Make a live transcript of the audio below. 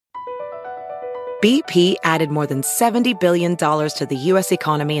BP added more than $70 billion to the U.S.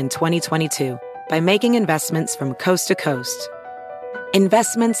 economy in 2022 by making investments from coast to coast.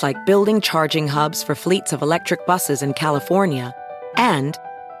 Investments like building charging hubs for fleets of electric buses in California and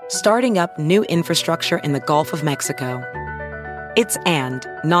starting up new infrastructure in the Gulf of Mexico. It's and,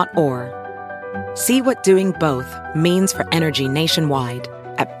 not or. See what doing both means for energy nationwide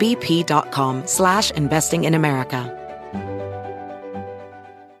at bp.com/investing in America.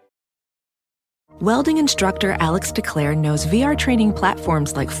 Welding instructor Alex DeClaire knows VR training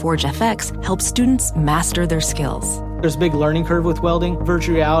platforms like Forge FX help students master their skills. There's a big learning curve with welding.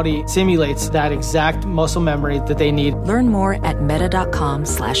 Virtual reality simulates that exact muscle memory that they need. Learn more at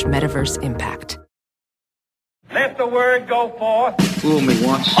meta.com/metaverse impact. Let the word go forth. Fool me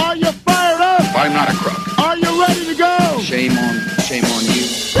once. Are you fired up? I'm not a crook. Are you ready to go? Shame on you.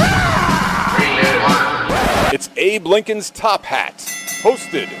 It's Abe Lincoln's Top Hat,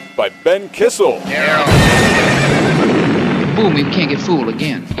 hosted by Ben Kissel. Fool me, can't get fooled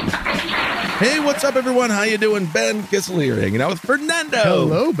again. Hey, what's up, everyone? How you doing? Ben Kissel here, hanging out with Fernando.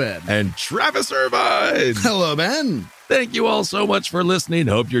 Hello, Ben. And Travis Irvine. Hello, Ben. Thank you all so much for listening.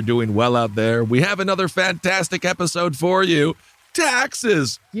 Hope you're doing well out there. We have another fantastic episode for you.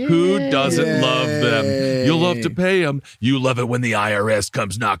 Taxes. Yay. Who doesn't love them? You love to pay them. You love it when the IRS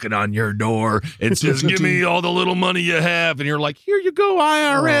comes knocking on your door and says, give me all the little money you have. And you're like, here you go,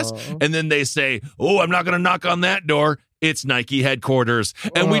 IRS. Aww. And then they say, oh, I'm not going to knock on that door. It's Nike headquarters.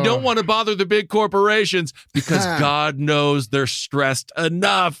 And we don't want to bother the big corporations because God knows they're stressed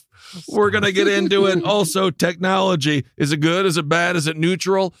enough. We're going to get into it. Also, technology. Is it good? Is it bad? Is it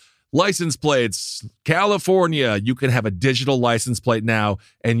neutral? License plates. California, you can have a digital license plate now,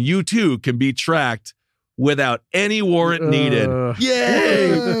 and you too can be tracked without any warrant needed.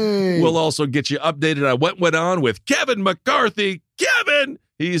 Yay! We'll also get you updated on what went on with Kevin McCarthy. Kevin!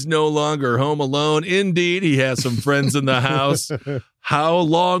 He's no longer home alone. Indeed, he has some friends in the house. How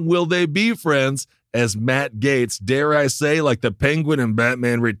long will they be friends? As Matt Gaetz, dare I say, like the Penguin in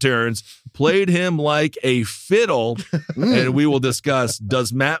Batman Returns, played him like a fiddle. And we will discuss,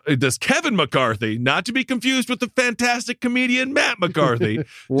 does Kevin McCarthy, not to be confused with the fantastic comedian Matt McCarthy,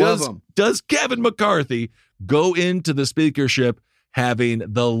 does Kevin McCarthy go into the speakership having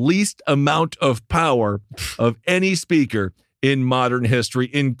the least amount of power of any speaker in modern history,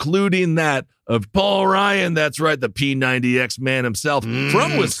 including that of Paul Ryan. That's right, the P90X man himself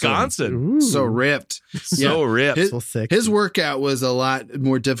from Wisconsin. So ripped. Ripped. His workout was a lot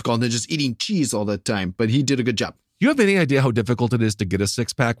more difficult than just eating cheese all the time, but he did a good job. You have any idea how difficult it is to get a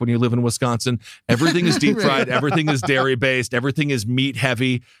six-pack when you live in Wisconsin? Everything is deep fried. Everything is dairy-based. Everything is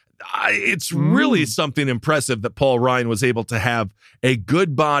meat-heavy. It's really something impressive that Paul Ryan was able to have a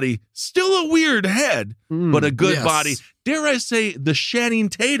good body, still a weird head, but a good body. Dare I say, the Channing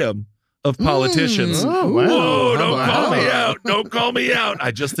Tatum of politicians. Oh, wow. Whoa, don't call me out. Don't call me out. I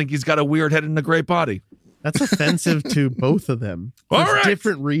just think he's got a weird head and a great body. That's offensive to both of them. All for right.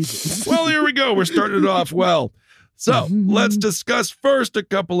 different reasons. Well, here we go. We're starting it off well. So let's discuss first a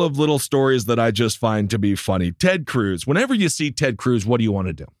couple of little stories that I just find to be funny. Ted Cruz. Whenever you see Ted Cruz, what do you want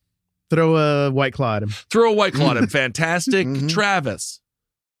to do? Throw a White Claw at him. Throw a White Claw at him. Fantastic. Travis.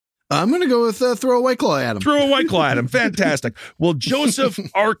 I'm going to go with throw a White Claw at him. Throw a White Claw at him. Fantastic. Well, Joseph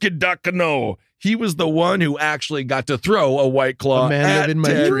Arkedakano, he was the one who actually got to throw a White Claw at Ted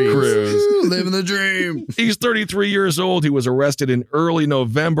Cruz. Living the dream. He's 33 years old. He was arrested in early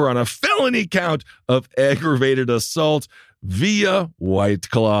November on a felony count of aggravated assault via White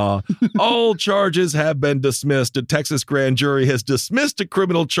Claw. All charges have been dismissed. A Texas grand jury has dismissed a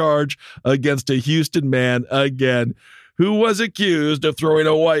criminal charge against a Houston man again who was accused of throwing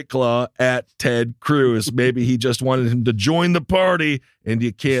a White Claw at Ted Cruz. Maybe he just wanted him to join the party, and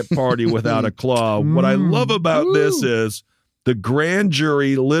you can't party without a claw. What I love about this is the grand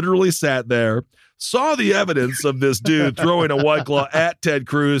jury literally sat there, saw the evidence of this dude throwing a White Claw at Ted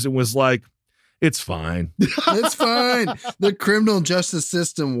Cruz, and was like, it's fine. It's fine. The criminal justice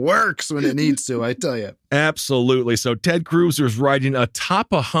system works when it needs to, I tell you. Absolutely. So Ted Cruz was riding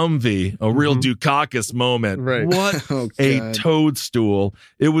atop a Humvee, a real Dukakis moment. Right. What a toadstool.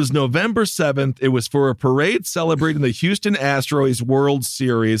 It was November 7th. It was for a parade celebrating the Houston Astros World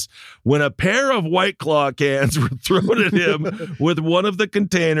Series when a pair of White Claw cans were thrown at him with one of the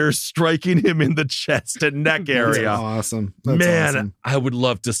containers striking him in the chest and neck area. That's awesome. That's Man, awesome. I would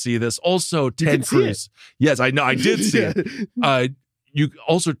love to see this. Also, Ted Cruz. Yes, I know. I did see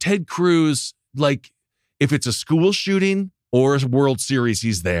it. Ted Cruz, like, if it's a school shooting, or a World Series,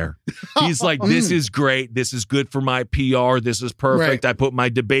 he's there. He's like, this is great. This is good for my PR. This is perfect. Right. I put my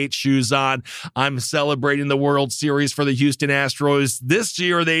debate shoes on. I'm celebrating the World Series for the Houston Astros. This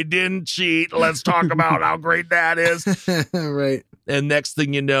year, they didn't cheat. Let's talk about how great that is. Right. And next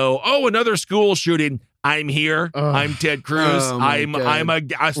thing you know, another school shooting. I'm here. I'm Ted Cruz. Oh my I'm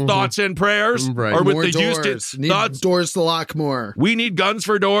thoughts and prayers. Right. Or with More the doors. Houston Need thoughts. doors to lock more. We need guns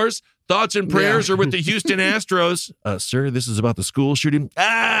for doors. Thoughts and prayers are with the Houston Astros. Sir, this is about the school shooting.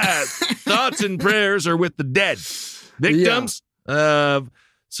 Thoughts and prayers are with the dead victims.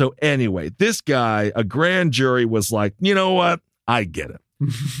 So anyway, this guy, a grand jury was like, you know what? I get it.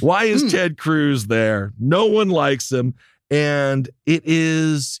 Why is Ted Cruz there? No one likes him. And it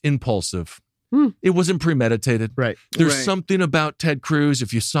is impulsive. It wasn't premeditated. Right. There's Right. something about Ted Cruz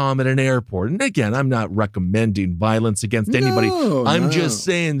if you saw him at an airport. And again, I'm not recommending violence against anybody. No, I'm no. just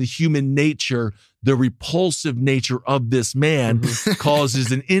saying the human nature, the repulsive nature of this man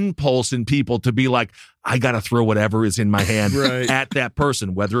causes an impulse in people to be like, I got to throw whatever is in my hand Right. at that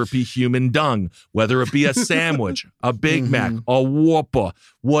person, whether it be human dung, whether it be a sandwich, a Big Mac, a Whopper,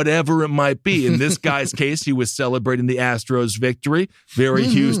 whatever it might be. In this guy's case, he was celebrating the Astros victory, very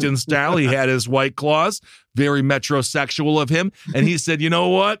Houston style. He had his White Claws, very metrosexual of him. And he said, you know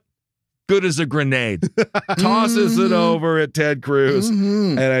what? Good as a grenade. Tosses it over at Ted Cruz.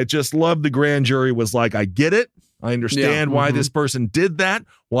 And I just love the grand jury was like, I get it. I understand why this person did that.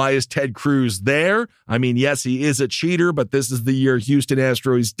 Why is Ted Cruz there? I mean, yes, he is a cheater, but this is the year Houston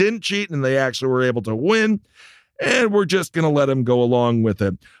Astros didn't cheat and they actually were able to win. And we're just going to let him go along with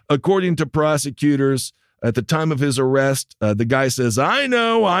it. According to prosecutors, at the time of his arrest, the guy says, I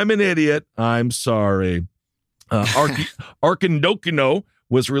know, I'm an idiot. I'm sorry. Arkindokino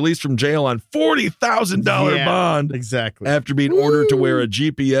was released from jail on $40,000 bond. Exactly. After being ordered to wear a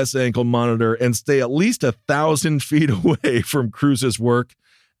GPS ankle monitor and stay at least 1,000 feet away from Cruz's work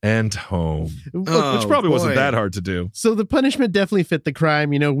and home, which probably wasn't that hard to do. So the punishment definitely fit the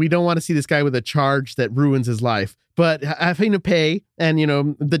crime. You know, we don't want to see this guy with a charge that ruins his life, but having to pay and, you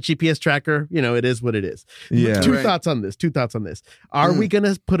know, the GPS tracker, you know, it is what it is. Yeah. Two thoughts on this. Are we going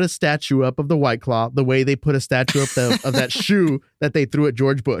to put a statue up of the White Claw the way they put a statue up of that shoe that they threw at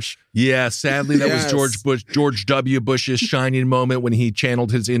George Bush? Yeah, sadly, that was George W. Bush's shining moment when he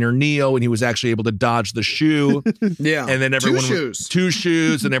channeled his inner Neo and he was actually able to dodge the shoe. Yeah. And then everyone two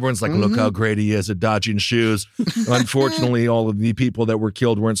shoes, and everyone's like, look how great he is at dodging shoes. Unfortunately, all of the people that were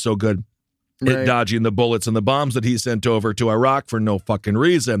killed weren't so good at dodging the bullets and the bombs that he sent over to Iraq for no fucking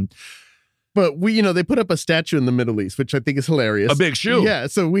reason. But they put up a statue in the Middle East, which I think is hilarious. A big shoe. Yeah,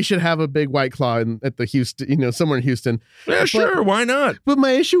 so we should have a big White Claw at the Houston, somewhere in Houston. Yeah, sure, why not? But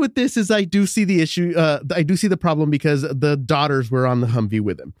my issue with this is I do see the issue. I do see the problem because the daughters were on the Humvee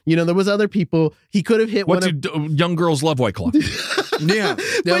with him. You know, there was other people. He could have hit young girls love White Claw. Yeah,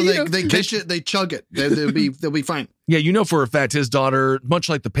 they chug it. They'll be fine. Yeah, you know for a fact his daughter, much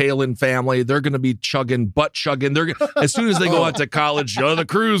like the Palin family, they're going to be butt chugging. They're as soon as they go out to college, the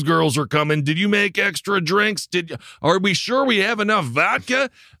Cruz girls are coming. Did you make extra drinks? Are we sure we have enough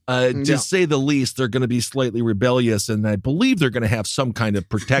vodka? To say the least, they're going to be slightly rebellious, and I believe they're going to have some kind of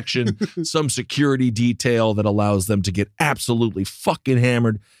protection, some security detail that allows them to get absolutely fucking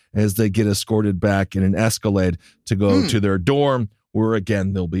hammered as they get escorted back in an Escalade to go to their dorm, where,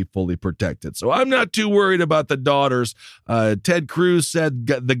 again, they'll be fully protected. So I'm not too worried about the daughters. Ted Cruz said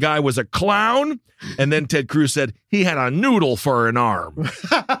the guy was a clown, and then Ted Cruz said he had a noodle for an arm.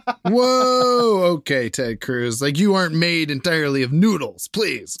 Whoa, okay, Ted Cruz. Like, you aren't made entirely of noodles,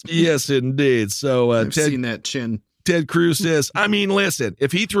 please. Yes, indeed. So I've seen that chin. Ted Cruz says, I mean, listen,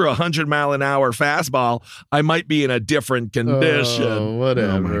 if he threw 100-mile-an-hour fastball, I might be in a different condition. Oh,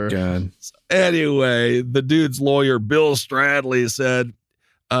 whatever. Oh, my God. Anyway, the dude's lawyer, Bill Stradley, said,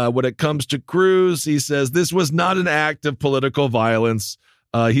 when it comes to Cruz, he says, this was not an act of political violence.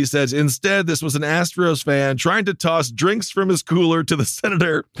 He says, instead, this was an Astros fan trying to toss drinks from his cooler to the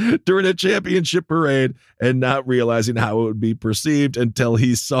senator during a championship parade and not realizing how it would be perceived until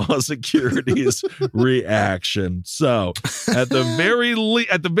he saw security's reaction. So at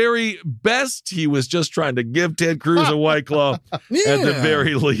the very best, he was just trying to give Ted Cruz a White Claw. Yeah. At the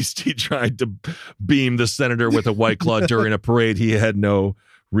very least, he tried to beam the senator with a White Claw during a parade he had no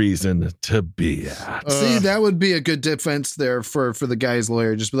reason to be at. See, that would be a good defense there for the guy's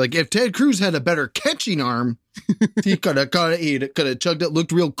lawyer. Just be like, if Ted Cruz had a better catching arm, he could have chugged it,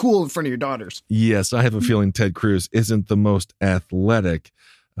 looked real cool in front of your daughters. Yes, I have a feeling Ted Cruz isn't the most athletic.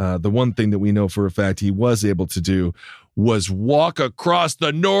 The one thing that we know for a fact he was able to do was walk across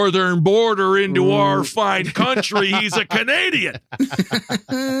the northern border into our fine country. He's a Canadian.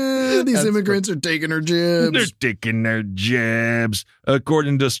 These immigrants are taking her jibs. They're taking their jabs.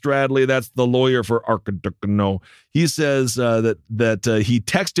 According to Stradley, that's the lawyer for Arkaducano. He says that he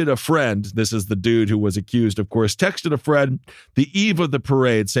texted a friend. This is the dude who was accused, of course, texted a friend the eve of the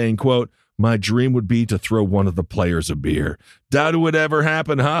parade saying, quote, "My dream would be to throw one of the players a beer. Doubt it would ever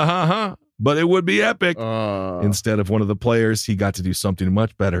happen. Ha, ha, ha. But it would be epic." Instead of one of the players, he got to do something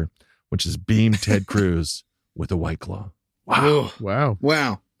much better, which is beam Ted Cruz with a White Claw.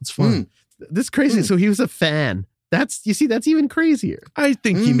 Wow. It's fun. This is crazy. So he was a fan. That's even crazier. I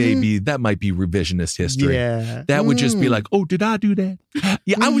think that might be revisionist history. Yeah. That would just be like, oh, did I do that?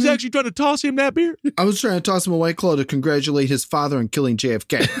 Yeah, I was actually trying to toss him that beer. I was trying to toss him a White Claw to congratulate his father on killing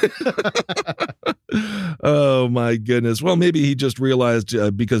JFK. Oh, my goodness. Well, maybe he just realized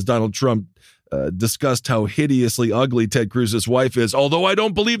because Donald Trump discussed how hideously ugly Ted Cruz's wife is. Although I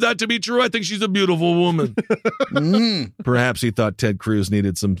don't believe that to be true. I think she's a beautiful woman. Perhaps he thought Ted Cruz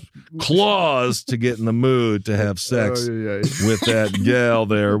needed some claws to get in the mood to have sex with that gal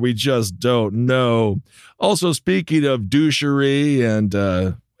there. We just don't know. Also, speaking of douchery and,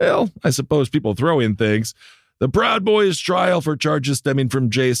 I suppose people throw in things. The Proud Boys trial for charges stemming from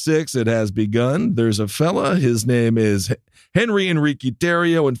J6, it has begun. There's a fella. His name is Henry Enrique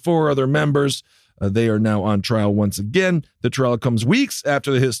Terrio and 4 other members. They are now on trial once again. The trial comes weeks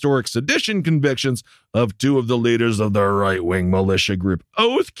after the historic sedition convictions of 2 of the leaders of the right-wing militia group,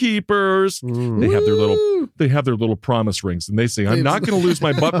 Oath Keepers. They have their little promise rings, and they say, "I'm not going to lose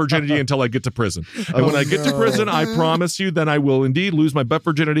my butt virginity until I get to prison. And when I get to prison, I promise you, then I will indeed lose my butt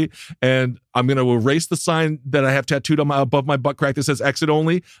virginity, and I'm going to erase the sign that I have tattooed on above my butt crack that says exit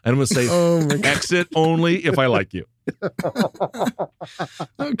only, and I'm going to say exit only if I like you."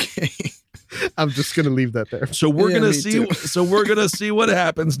 Okay. I'm just going to leave that there. So we're going to see. So we're going to see what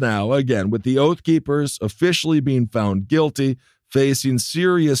happens now. Again, with the Oath Keepers officially being found guilty, facing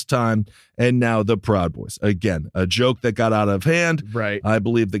serious time, and now the Proud Boys. Again, a joke that got out of hand. Right. I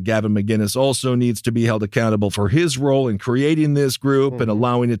believe that Gavin McInnes also needs to be held accountable for his role in creating this group and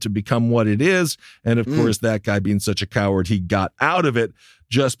allowing it to become what it is. And of course, that guy being such a coward, he got out of it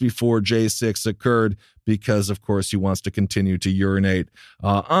just before J6 occurred because, of course, he wants to continue to urinate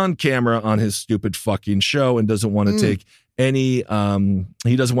on camera on his stupid fucking show and doesn't want to take any,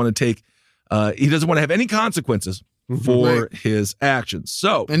 he doesn't want to have any consequences for his actions.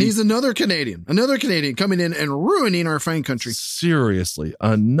 So, and he's another Canadian coming in and ruining our fine country. Seriously,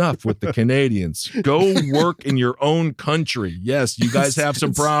 enough with the Canadians. Go work in your own country. Yes, you guys have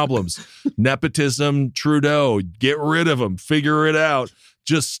some problems. Nepotism, Trudeau, get rid of them. Figure it out.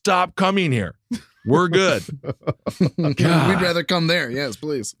 Just stop coming here. We're good. We'd rather come there. Yes,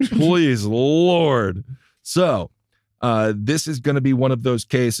 please. Please, Lord. So, this is going to be one of those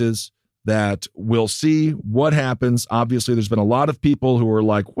cases that we'll see what happens. Obviously, there's been a lot of people who are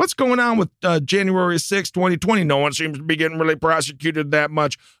like, what's going on with January 6, 2020? No one seems to be getting really prosecuted that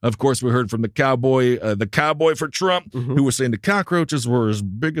much. Of course, we heard from the cowboy for Trump, who was saying the cockroaches were as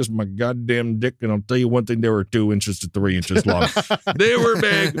big as my goddamn dick. And I'll tell you one thing, they were 2 inches to 3 inches long. They were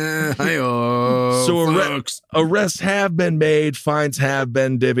big. So arrests have been made, fines have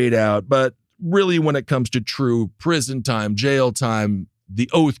been divvied out. But really, when it comes to true prison time, jail time, the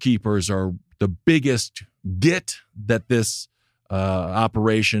Oath Keepers are the biggest get that this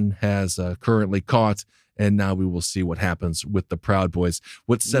operation has currently caught. And now we will see what happens with the Proud Boys.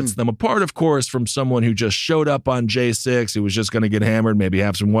 What sets them apart, of course, from someone who just showed up on J6, who was just going to get hammered, maybe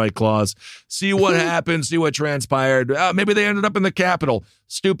have some White Claws, see what happened, see what transpired. Maybe they ended up in the Capitol.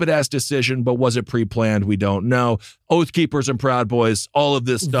 Stupid-ass decision, but was it pre-planned? We don't know. Oath Keepers and Proud Boys, all of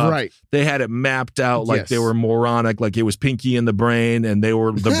this stuff, they had it mapped out like they were moronic, like it was Pinky in the Brain, and they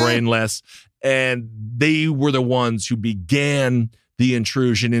were the brainless. And they were the ones who began the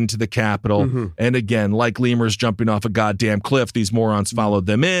intrusion into the Capitol. And again, like lemurs jumping off a goddamn cliff, these morons followed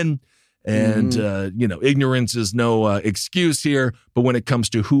them in. And, ignorance is no excuse here. But when it comes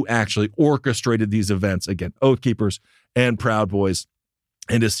to who actually orchestrated these events, again, Oath Keepers and Proud Boys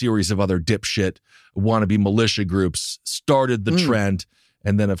and a series of other dipshit wannabe militia groups started the trend.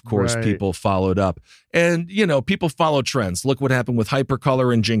 And then, of course, people followed up. And, people follow trends. Look what happened with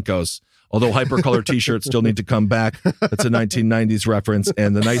Hypercolor and Jinkos. Although Hypercolor t-shirts still need to come back. That's a 1990s reference.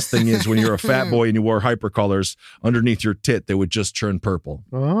 And the nice thing is when you're a fat boy and you wore Hypercolors, underneath your tit, they would just turn purple.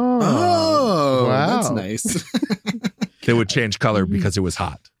 Oh, wow. That's nice. They would change color because it was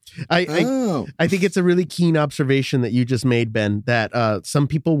hot. I think it's a really keen observation that you just made, Ben, that some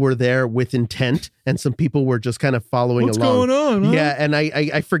people were there with intent and some people were just kind of following along. What's going on? Huh? Yeah, and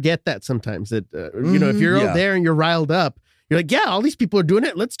I forget that sometimes that, if you're out there and you're riled up, You're like, yeah, all these people are doing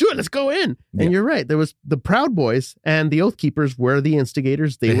it. Let's do it. Let's go in. Yeah. And you're right. There was the Proud Boys and the Oath Keepers were the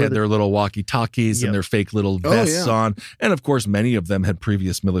instigators. They had their little walkie-talkies and their fake little vests on. And of course, many of them had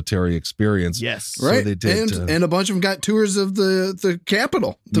previous military experience. Yes. So right. they did, and a bunch of them got tours of the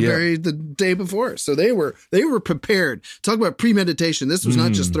Capitol the day before. So they were prepared. Talk about premeditation. This was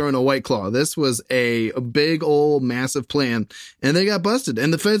not just throwing a White Claw. This was a big old massive plan, and they got busted.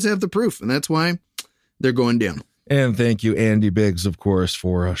 And the feds have the proof, and that's why they're going down. And thank you, Andy Biggs, of course,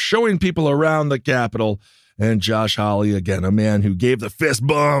 for showing people around the Capitol. And Josh Hawley, again, a man who gave the fist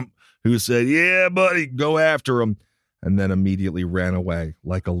bump, who said, yeah, buddy, go after him, and then immediately ran away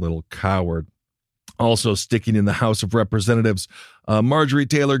like a little coward. Also sticking in the House of Representatives, Marjorie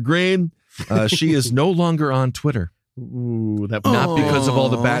Taylor Greene. She is no longer on Twitter. Ooh, that Not because of all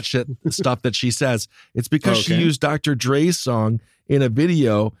the batshit stuff that she says. It's because she used Dr. Dre's song in a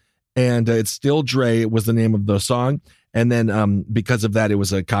video, and it's Still Dre was the name of the song. And then because of that, it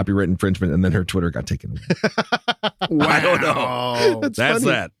was a copyright infringement, and then her Twitter got taken away. Wow. I don't know. That's funny.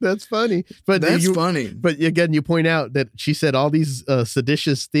 that. That's funny. But That's funny. But again, you point out that she said all these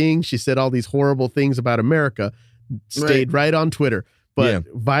seditious things. She said all these horrible things about America, stayed right on Twitter. But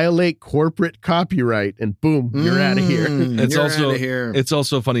violate corporate copyright, and boom, you're out of here. It's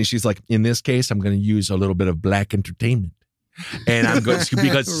also funny. She's like, in this case, I'm going to use a little bit of black entertainment. And I'm going to,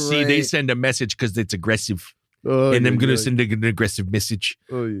 because see, they send a message because it's aggressive. And I'm going to send an aggressive message.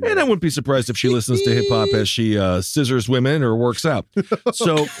 And I wouldn't be surprised if she listens to hip hop as she scissors women or works out.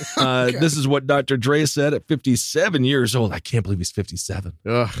 So this is what Dr. Dre said at 57 years old. I can't believe he's 57.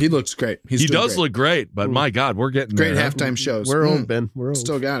 He looks great. He does look great, but my God, we're getting great there. halftime shows. We're old, Ben. We're old.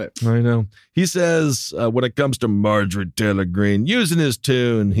 Still got it. I know. He says, when it comes to Marjorie Taylor Greene, using his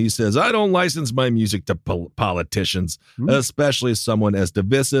tune, he says, I don't license my music to politicians, especially someone as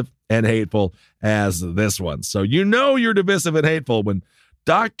divisive and hateful as this one. So you know you're divisive and hateful when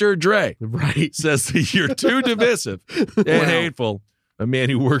Dr. Dre says that you're too divisive and hateful. A man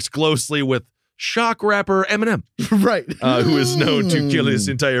who works closely with shock rapper Eminem, who is known to kill his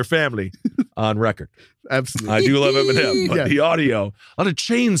entire family on record. Absolutely. I do love Eminem, but the audio, a lot of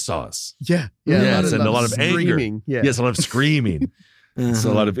chainsaws. Yes, and a lot of anger. Yes, a lot of screaming. It's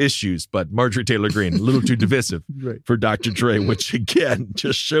a lot of issues, but Marjorie Taylor Greene, a little too divisive for Dr. Dre, which again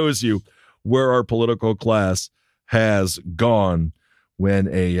just shows you where our political class has gone when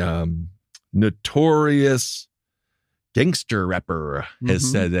a notorious gangster rapper has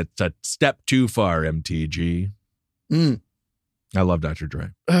said that's a step too far, MTG. I love Dr. Dre.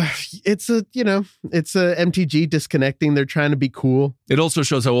 It's a MTG disconnecting. They're trying to be cool. It also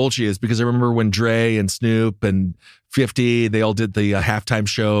shows how old she is, because I remember when Dre and Snoop and 50, they all did the halftime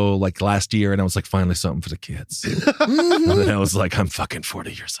show like last year, and I was like, finally something for the kids. And then I was like, I'm fucking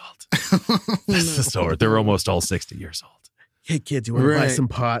 40 years old. So they're almost all 60 years old. Hey kids, you want to buy some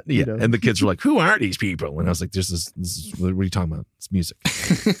pot? Yeah. And the kids were like, who are these people? And I was like, this is what are you talking about? It's music.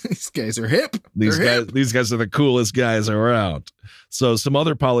 These guys are hip. These guys are the coolest guys around. So some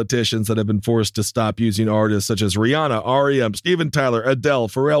other politicians that have been forced to stop using artists such as Rihanna, R.E.M., Steven Tyler, Adele,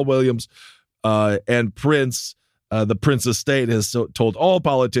 Pharrell Williams, and Prince. The Prince estate has told all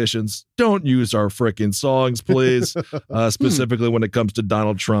politicians, don't use our frickin' songs, please. Specifically when it comes to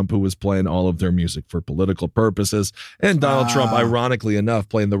Donald Trump, who was playing all of their music for political purposes. And Donald Trump, ironically enough,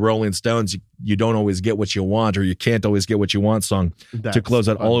 playing the Rolling Stones, you don't always get what you want, or you can't always get what you want song to close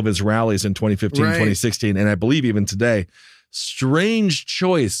out all of his rallies in 2015, 2016. And I believe even today, strange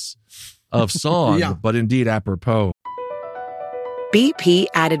choice of song, but indeed apropos. BP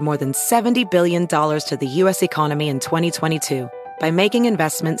added more than $70 billion to the U.S. economy in 2022 by making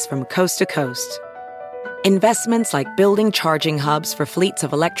investments from coast to coast. Investments like building charging hubs for fleets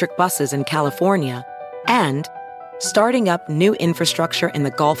of electric buses in California and starting up new infrastructure in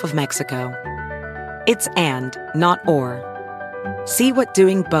the Gulf of Mexico. It's and, not or. See what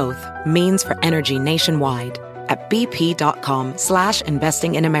doing both means for energy nationwide at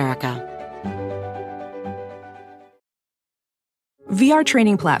bp.com/investing in America. VR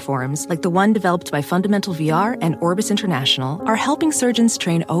training platforms, like the one developed by Fundamental VR and Orbis International, are helping surgeons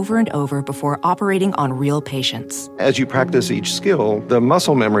train over and over before operating on real patients. As you practice each skill, the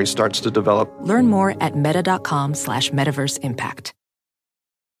muscle memory starts to develop. Learn more at meta.com/metaverseimpact.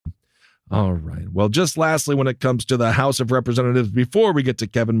 All right. Well, just lastly, when it comes to the House of Representatives, before we get to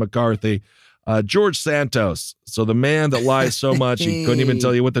Kevin McCarthy, George Santos. So the man that lies so much, he couldn't even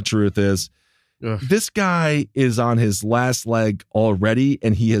tell you what the truth is. This guy is on his last leg already,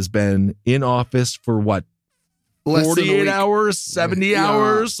 and he has been in office for what? 48 hours, 70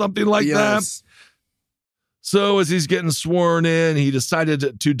 hours, something like that. So as he's getting sworn in, he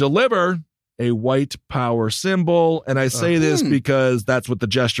decided to deliver a white power symbol. And I say this because that's what the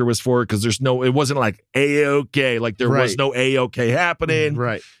gesture was for, because it wasn't like A-OK, like there was no A-OK happening.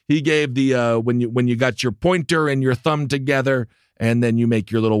 Right. He gave the, when you got your pointer and your thumb together, and then you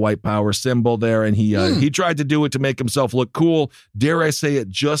make your little white power symbol there. And he tried to do it to make himself look cool. Dare I say it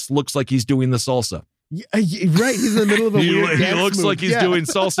just looks like he's doing the salsa. Yeah, right. He's in the middle of a weird He dance looks move. like he's doing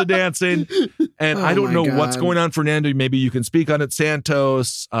salsa dancing. And I don't know what's going on, Fernando. Maybe you can speak on it.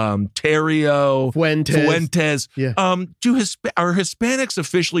 Santos, Terrio, Fuentes. Yeah. Are Hispanics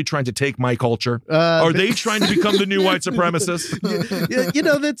officially trying to take my culture? Are they trying to become the new white supremacists? You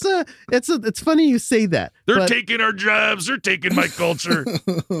know, it's funny you say that. They're taking our jobs. They're taking my culture.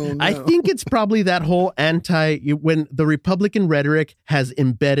 I think it's probably that whole when the Republican rhetoric has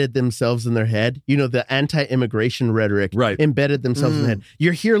embedded themselves in their head, you know, the anti-immigration rhetoric embedded themselves in the head.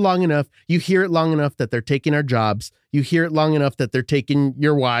 You're here long enough. You hear it long enough that they're taking our jobs. You hear it long enough that they're taking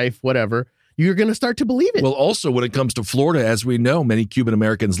your wife, whatever. You're going to start to believe it. Well, also when it comes to Florida, as we know, many Cuban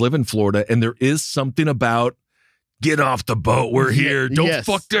Americans live in Florida, and there is something about get off the boat. We're here. Don't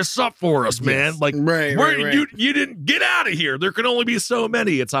fuck this up for us, man. Like, you didn't get out of here. There can only be so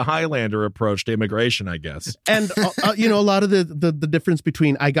many. It's a Highlander approach to immigration, I guess. And, you know, a lot of the difference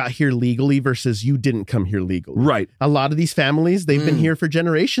between I got here legally versus you didn't come here legally. Right. A lot of these families, they've been here for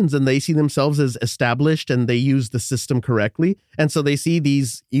generations and they see themselves as established and they use the system correctly. And so they see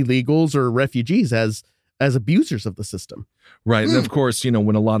these illegals or refugees as abusers of the system. Right. And of course, you know,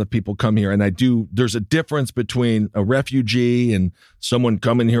 when a lot of people come here, and there's a difference between a refugee and someone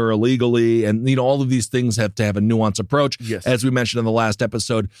coming here illegally. And, you know, all of these things have to have a nuanced approach. Yes. As we mentioned in the last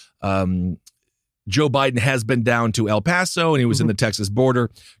episode, Joe Biden has been down to El Paso and he was in the Texas border.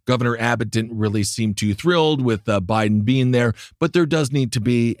 Governor Abbott didn't really seem too thrilled with Biden being there, but there does need to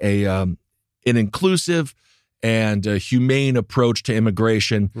be an inclusive and a humane approach to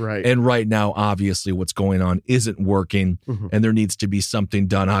immigration. Right. And right now, obviously, what's going on isn't working. And there needs to be something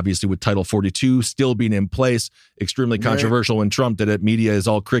done, obviously, with Title 42 still being in place. Extremely controversial when Trump did it. Media is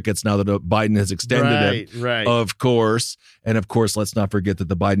all crickets now that Biden has extended it. Right. Of course. And of course, let's not forget that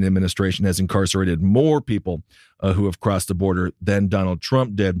the Biden administration has incarcerated more people who have crossed the border than Donald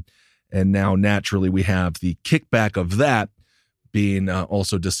Trump did. And now, naturally, we have the kickback of that being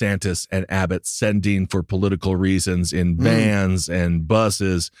also DeSantis and Abbott sending for political reasons in vans and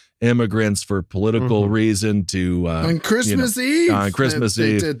buses, immigrants for political reason to on Christmas Eve. On Christmas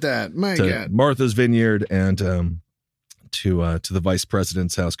Eve, they did that. My God, Martha's Vineyard and to the Vice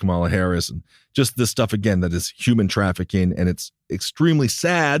President's house, Kamala Harris, and just this stuff again that is human trafficking, and it's extremely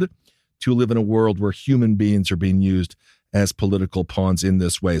sad to live in a world where human beings are being used as political pawns in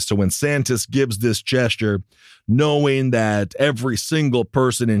this way. So when Santos gives this gesture, knowing that every single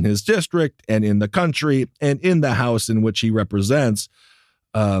person in his district and in the country and in the house in which he represents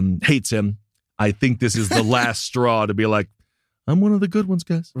hates him, I think this is the last straw to be like, I'm one of the good ones,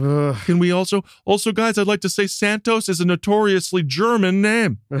 guys. Can we also, guys, I'd like to say Santos is a notoriously German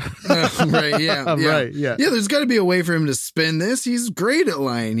name. Right, yeah. Yeah, there's got to be a way for him to spin this. He's great at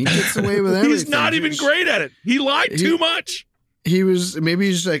lying. He gets away with everything. He's not even great at it. He lied too much. He's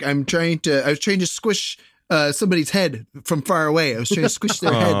like, I was trying to squish somebody's head from far away. I was trying to squish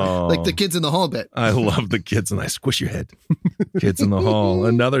their head, like the Kids in the Hall bit. I love the Kids and I squish your head. Kids in the Hall.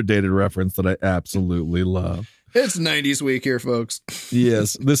 Another dated reference that I absolutely love. It's 90s week here, folks.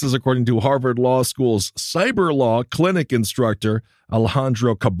 Yes, this is according to Harvard Law School's cyber law clinic instructor,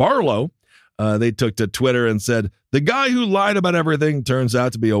 Alejandro Cabarlo. They took to Twitter and said, the guy who lied about everything turns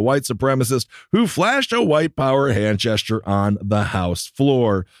out to be a white supremacist who flashed a white power hand gesture on the House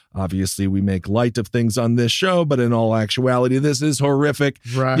floor. Obviously, we make light of things on this show, but in all actuality, this is horrific.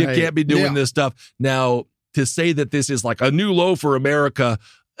 Right. You can't be doing this stuff. Now, to say that this is like a new low for America,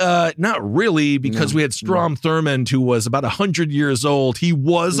 not really, because we had Strom Thurmond, who was about 100 years old. He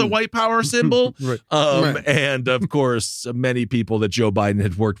was a white power symbol. And of course, many people that Joe Biden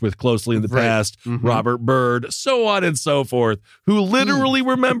had worked with closely in the past, Robert Byrd, so on and so forth, who literally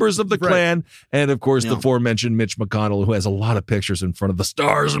were members of the Klan. And of course, the aforementioned Mitch McConnell, who has a lot of pictures in front of the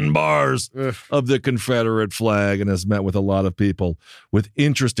stars and bars of the Confederate flag and has met with a lot of people with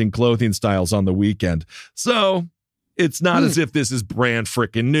interesting clothing styles on the weekend. So it's not as if this is brand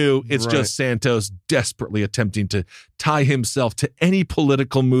freaking new. It's just Santos desperately attempting to tie himself to any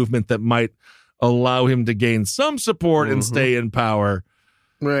political movement that might allow him to gain some support and stay in power.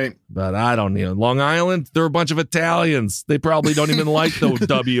 Right. But I don't know. Long Island, they're a bunch of Italians. They probably don't even like the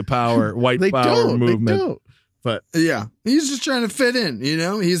W power, white power movement. They don't. But yeah, he's just trying to fit in, you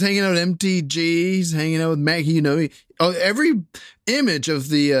know. He's hanging out with MTG. He's hanging out with Maggie. You know, Oh, every image of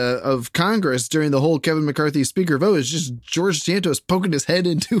the of Congress during the whole Kevin McCarthy speaker vote is just George Santos poking his head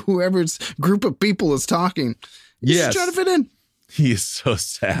into whoever's group of people is talking. He's just trying to fit in. He is so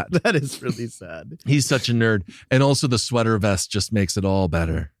sad. That is really sad. He's such a nerd. And also the sweater vest just makes it all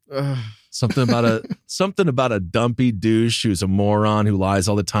better. Something about a dumpy douche who's a moron who lies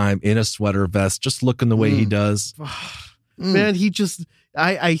all the time in a sweater vest, just looking the way he does. Man,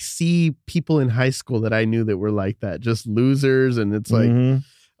 I see people in high school that I knew that were like that, just losers. And it's like,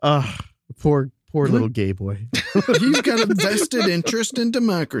 poor little gay boy. He's got a vested interest in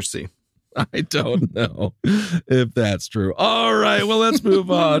democracy. I don't know if that's true. All right, well, let's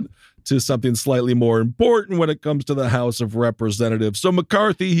move on to something slightly more important when it comes to the House of Representatives. So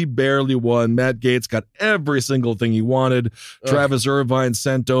McCarthy, he barely won. Matt Gaetz got every single thing he wanted. Travis Irvine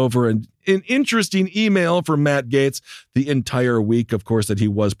sent over an interesting email from Matt Gaetz the entire week, of course, that he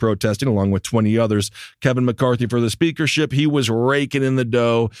was protesting along with 20 others. Kevin McCarthy for the speakership, he was raking in the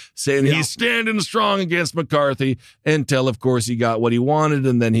dough, saying he's standing strong against McCarthy until, of course, he got what he wanted,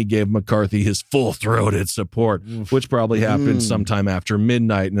 and then he gave McCarthy his full-throated support, which probably happened sometime after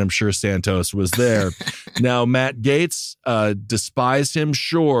midnight, and I'm sure Santos was there. Now, Matt Gaetz, despise him,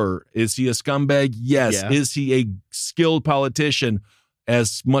 sure. Is he a scumbag? Yes. Yeah. Is he a skilled politician?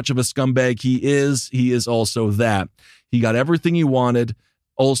 As much of a scumbag he is also that. He got everything he wanted.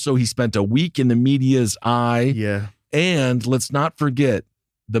 Also, he spent a week in the media's eye. Yeah. And let's not forget,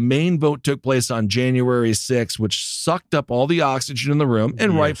 the main vote took place on January 6th, which sucked up all the oxygen in the room,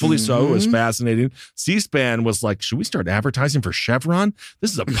 and rightfully so. It was fascinating. C-SPAN was like, should we start advertising for Chevron?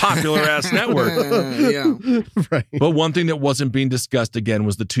 This is a popular-ass network. Right. But one thing that wasn't being discussed again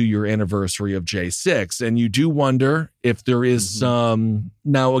was the 2-year anniversary of J6. And you do wonder if there is some...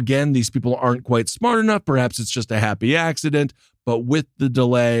 Now, again, these people aren't quite smart enough. Perhaps it's just a happy accident. But with the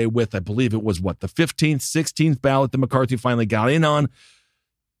delay, with, I believe it was, the 15th, 16th ballot that McCarthy finally got in on,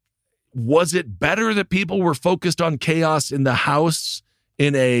 was it better that people were focused on chaos in the House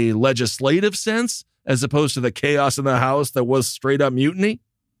in a legislative sense, as opposed to the chaos in the House that was straight up mutiny?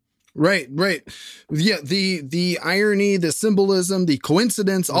 Right. Yeah, the irony, the symbolism, the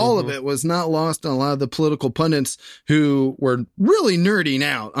coincidence, all of it was not lost on a lot of the political pundits who were really nerding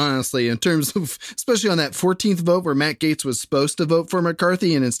out, honestly, in terms of, especially on that 14th vote where Matt Gaetz was supposed to vote for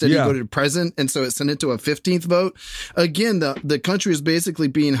McCarthy and instead he voted present, and so it sent it to a 15th vote. Again, the country is basically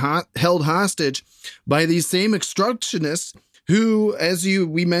being held hostage by these same obstructionists who, as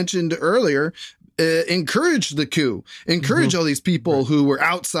we mentioned earlier, encouraged the coup, encouraged all these people who were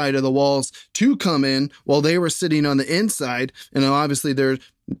outside of the walls to come in while they were sitting on the inside. And obviously they're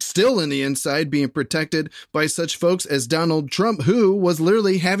still in the inside being protected by such folks as Donald Trump, who was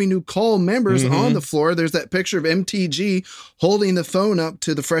literally having to call members on the floor. There's that picture of MTG holding the phone up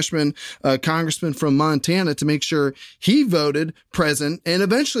to the freshman congressman from Montana to make sure he voted present. And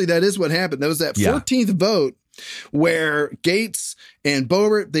eventually that is what happened. That was that 14th vote where Gaetz and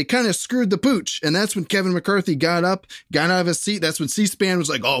Boebert, they kind of screwed the pooch. And that's when Kevin McCarthy got out of his seat. That's when C-SPAN was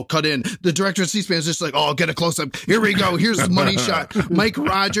like, oh, cut in. The director of C-SPAN is just like, oh, get a close up. Here we go. Here's the money shot.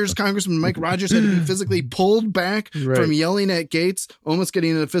 Congressman Mike Rogers had to be physically pulled back from yelling at Gaetz, almost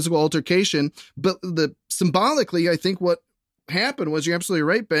getting in a physical altercation. But symbolically, I think what happened was, you're absolutely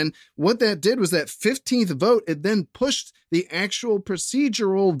right, Ben. What that did was that 15th vote, it then pushed the actual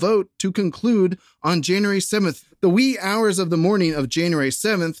procedural vote to conclude on January 7th, the wee hours of the morning of January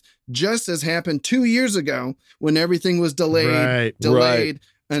 7th, just as happened 2 years ago when everything was delayed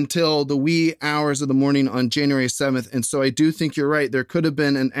until the wee hours of the morning on January 7th. And so I do think you're right. There could have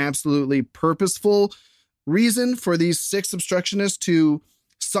been an absolutely purposeful reason for these 6 obstructionists to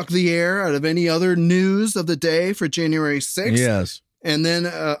suck the air out of any other news of the day for January 6th. Yes. And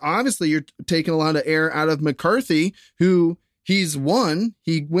then obviously you're taking a lot of air out of McCarthy, who he's won.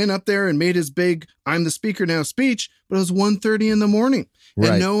 He went up there and made his big "I'm the speaker now" speech, but it was 1:30 in the morning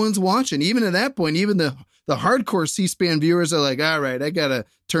and no one's watching. Even at that point, even the hardcore C-SPAN viewers are like, all right, I got to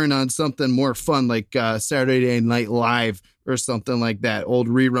turn on something more fun like Saturday Night Live or something like that, old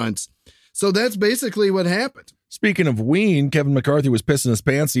reruns. So that's basically what happened. Speaking of Ween, Kevin McCarthy was pissing his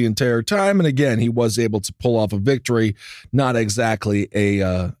pants the entire time. And again, he was able to pull off a victory. Not exactly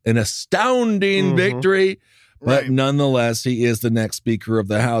an astounding victory, but nonetheless, he is the next Speaker of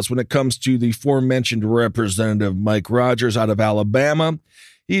the House. When it comes to the aforementioned Representative Mike Rogers out of Alabama,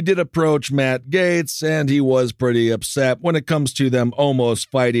 he did approach Matt Gaetz, and he was pretty upset. When it comes to them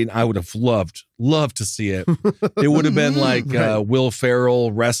almost fighting, I would have loved to see it. It would have been like Will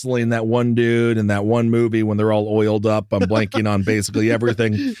Ferrell wrestling that one dude in that one movie when they're all oiled up. I'm blanking on basically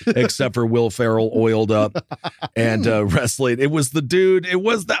everything except for Will Ferrell oiled up and wrestling. It was the dude. It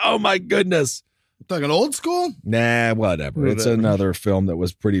was oh my goodness. Talking old school? Nah, whatever. It's another film that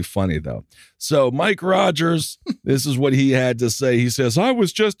was pretty funny, though. So Mike Rogers, this is what he had to say. He says, I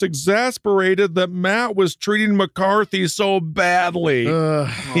was just exasperated that Matt was treating McCarthy so badly.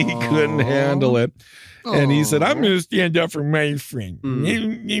 He couldn't handle it. And he said, I'm going to stand up for my friend,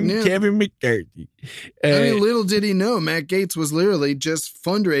 Kevin McCarthy. I mean, little did he know, Matt Gaetz was literally just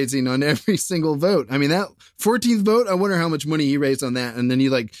fundraising on every single vote. I mean, that 14th vote, I wonder how much money he raised on that. And then he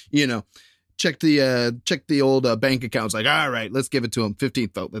check the old bank accounts, like, all right, let's give it to him.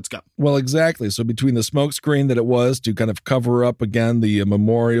 15th vote, let's go. Well, exactly. So between the smoke screen that it was to kind of cover up again the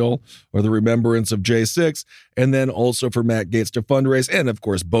memorial or the remembrance of J6, and then also for Matt Gaetz to fundraise, and of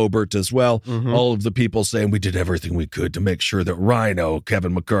course Boebert as well, all of the people saying we did everything we could to make sure that Rhino,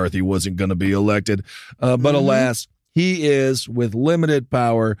 Kevin McCarthy, wasn't going to be elected. But alas, he is with limited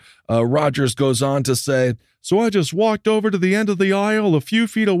power. Rogers goes on to say, so I just walked over to the end of the aisle a few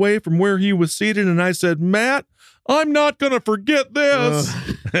feet away from where he was seated, and I said, Matt, I'm not going to forget this.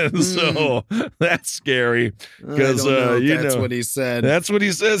 And so that's scary because, that's what he said. That's what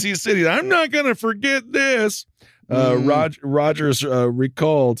he says. He said, I'm not going to forget this. Rogers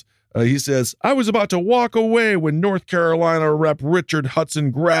recalled, he says, I was about to walk away when North Carolina Rep. Richard Hudson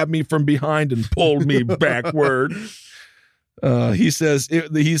grabbed me from behind and pulled me backward. He says,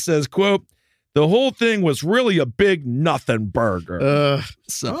 quote, the whole thing was really a big nothing burger.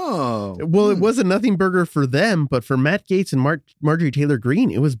 Well, it was a nothing burger for them, but for Matt Gaetz and Marjorie Taylor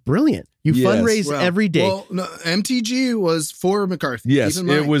Greene, it was brilliant. You fundraise every day. Well, no, MTG was for McCarthy. Yes,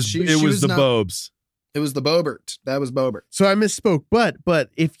 it was the Boebs. It was the Boebert. That was Boebert. So I misspoke. But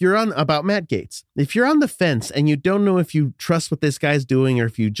if you're on about Matt Gaetz, if you're on the fence and you don't know if you trust what this guy's doing or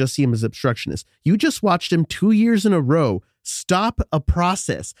if you just see him as obstructionist, you just watched him 2 years in a row stop a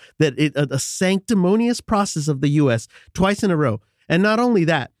process a sanctimonious process of the U.S. twice in a row. And not only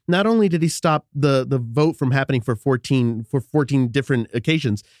that, not only did he stop the vote from happening for 14 different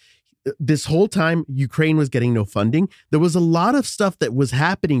occasions, this whole time Ukraine was getting no funding. There was a lot of stuff that was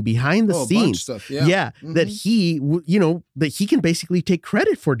happening behind the scenes. Stuff, that he can basically take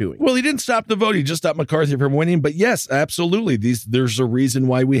credit for doing. Well, he didn't stop the vote. He just stopped McCarthy from winning. But yes, absolutely. There's a reason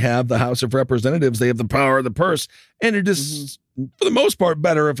why we have the House of Representatives. They have the power of the purse, and it is for the most part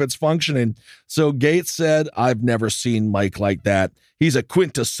better if it's functioning. So Gaetz said, I've never seen Mike like that. He's a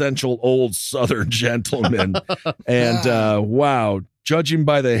quintessential old Southern gentleman. And wow. Judging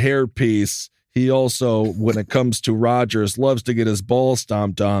by the hairpiece, he also, when it comes to Rogers, loves to get his ball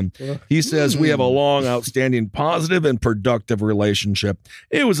stomped on. He says, we have a long, outstanding, positive, and productive relationship.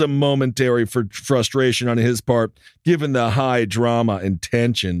 It was a momentary frustration on his part, given the high drama and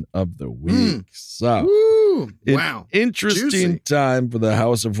tension of the week. So, wow. Interesting Juicy. time for the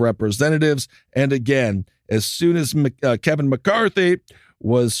House of Representatives. And again, as soon as Kevin McCarthy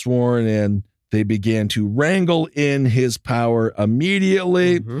was sworn in, they began to wrangle in his power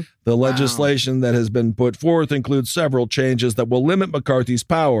immediately. The legislation that has been put forth includes several changes that will limit McCarthy's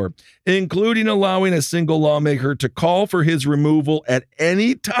power, including allowing a single lawmaker to call for his removal at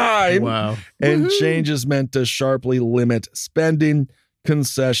any time. And changes meant to sharply limit spending,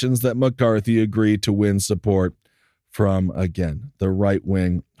 concessions that McCarthy agreed to win support from, again, the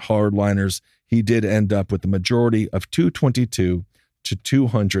right-wing hardliners. He did end up with the majority of 222 to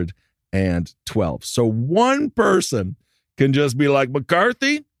 212. So one person can just be like,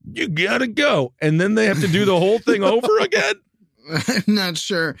 McCarthy, you gotta go. And then they have to do the whole thing over again. I'm not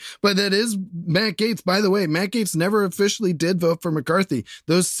sure, but that is Matt Gaetz. By the way, Matt Gaetz never officially did vote for McCarthy.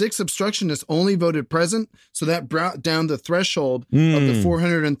 Those 6 obstructionists only voted present. So that brought down the threshold of the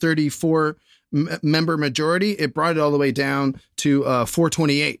 434 member majority. It brought it all the way down to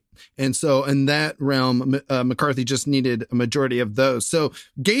 428. And so in that realm, McCarthy just needed a majority of those. So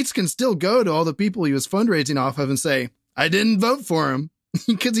Gaetz can still go to all the people he was fundraising off of and say, I didn't vote for him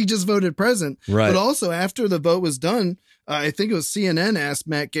because he just voted present. Right. But also after the vote was done, I think it was CNN asked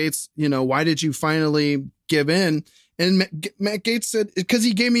Matt Gaetz, why did you finally give in? And Matt Gaetz said, because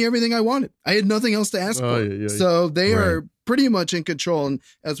he gave me everything I wanted. I had nothing else to ask for. So they are pretty much in control. And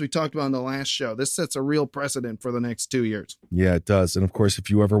as we talked about in the last show, this sets a real precedent for the next 2 years. Yeah, it does. And of course, if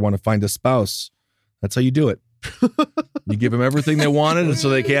you ever want to find a spouse, that's how you do it. You give them everything they wanted, and so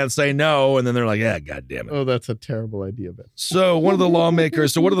they can't say no. And then they're like, yeah, God damn it. Oh, that's a terrible idea, Ben. So what are the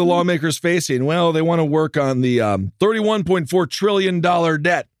lawmakers facing? Well, they want to work on the $31.4 trillion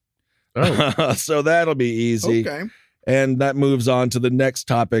debt. So that'll be easy. Okay. And that moves on to the next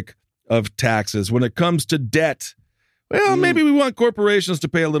topic of taxes. When it comes to debt, well, maybe we want corporations to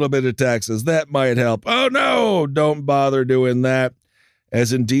pay a little bit of taxes. That might help. Oh, no, don't bother doing that.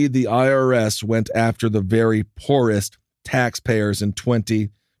 As indeed the IRS went after the very poorest taxpayers in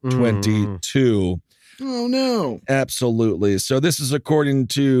 2020 2022. Oh, no. Absolutely. So this is according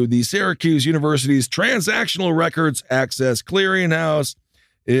to the Syracuse University's Transactional Records Access Clearinghouse.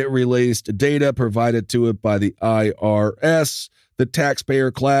 It released data provided to it by the IRS. The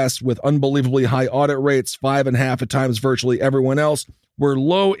taxpayer class with unbelievably high audit rates, 5.5 times virtually everyone else, were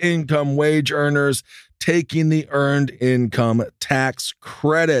low-income wage earners taking the earned income tax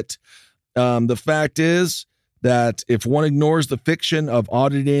credit. The fact is that if one ignores the fiction of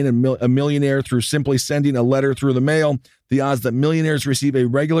auditing a millionaire through simply sending a letter through the mail, the odds that millionaires receive a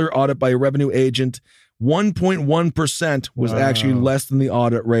regular audit by a revenue agent, 1.1% was actually less than the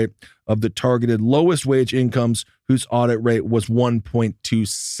audit rate of the targeted lowest wage incomes, whose audit rate was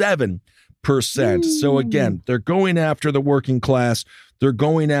 1.27%. So again, they're going after the working class. They're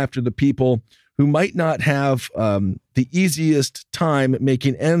going after the people who might not have the easiest time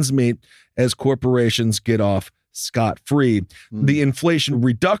making ends meet as corporations get off scot-free. The Inflation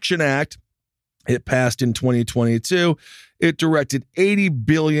Reduction Act, it passed in 2022. It directed $80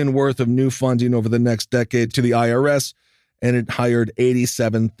 billion worth of new funding over the next decade to the IRS, and it hired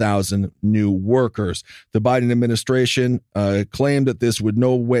 87,000 new workers. The Biden administration claimed that this would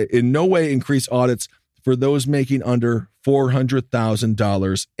in no way increase audits for those making under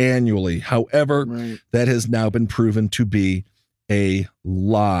 $400,000 annually. However, that has now been proven to be a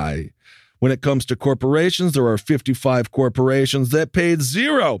lie. When it comes to corporations, there are 55 corporations that paid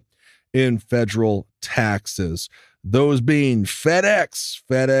zero in federal taxes. Those being FedEx.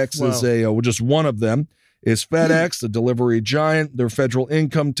 FedEx is just one of them. Is FedEx, a delivery giant. Their federal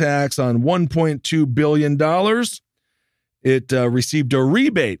income tax on $1.2 billion. It received a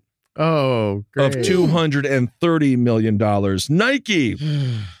rebate of $230 million. Nike,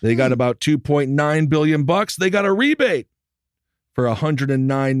 they got about $2.9 billion. They got a rebate for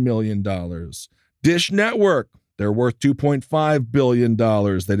 $109 million. Dish Network, they're worth $2.5 billion.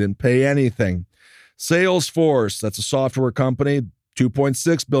 They didn't pay anything. Salesforce, that's a software company,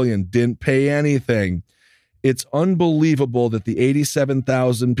 $2.6 billion, didn't pay anything. It's unbelievable that the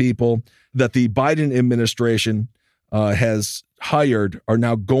 87,000 people that the Biden administration has hired are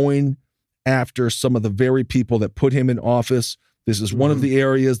now going after some of the very people that put him in office. This is one of the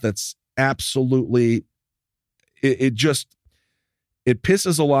areas that's absolutely, it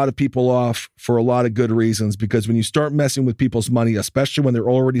pisses a lot of people off for a lot of good reasons, because when you start messing with people's money, especially when they're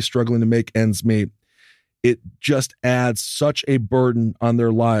already struggling to make ends meet, it just adds such a burden on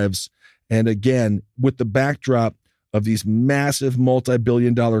their lives. And again, with the backdrop of these massive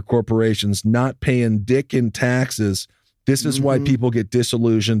multi-billion-dollar corporations not paying dick in taxes, this is why people get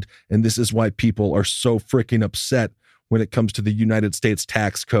disillusioned, and this is why people are so freaking upset when it comes to the United States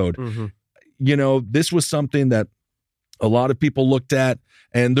tax code. You know, this was something that a lot of people looked at,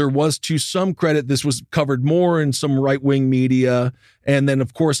 and there was, to some credit, this was covered more in some right-wing media. And then,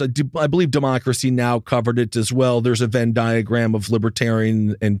 of course, I believe Democracy Now! Covered it as well. There's a Venn diagram of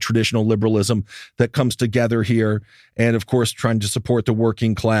libertarian and traditional liberalism that comes together here. And, of course, trying to support the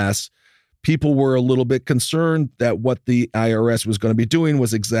working class. People were a little bit concerned that what the IRS was going to be doing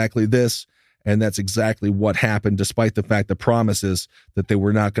was exactly this. And that's exactly what happened, despite the fact, the promises that they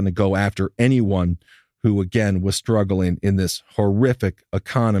were not going to go after anyone who, again, was struggling in this horrific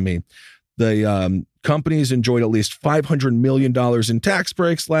economy. The companies enjoyed at least $500 million in tax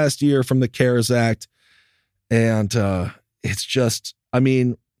breaks last year from the CARES Act. And it's just, I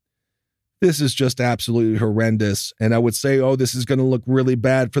mean, this is just absolutely horrendous. And I would say, oh, this is going to look really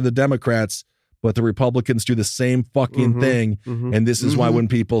bad for the Democrats, but the Republicans do the same fucking thing. And this is why when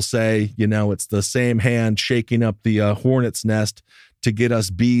people say, you know, it's the same hand shaking up the hornet's nest to get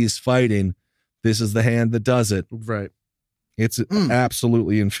us bees fighting, this is the hand that does it. Right. It's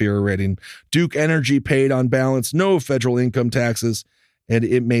absolutely infuriating. Duke Energy paid on balance no federal income taxes, and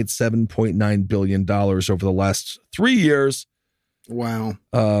it made $7.9 billion over the last 3 years. Wow.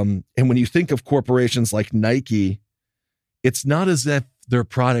 And when you think of corporations like Nike, it's not as if their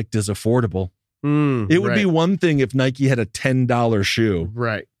product is affordable. It would be one thing if Nike had a $10 shoe.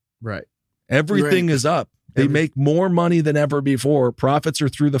 Right. Everything is up. They make more money than ever before. Profits are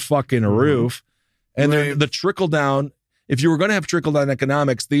through the fucking roof. And the trickle down, if you were going to have trickle down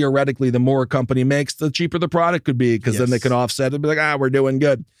economics, theoretically, the more a company makes, the cheaper the product could be, because then they can offset it and be like, we're doing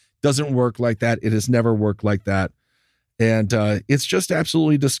good. Doesn't work like that. It has never worked like that. And it's just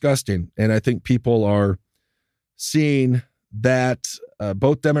absolutely disgusting. And I think people are seeing that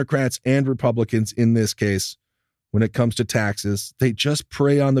both Democrats and Republicans in this case, when it comes to taxes, they just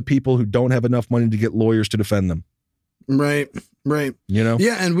prey on the people who don't have enough money to get lawyers to defend them. Right. Right. You know?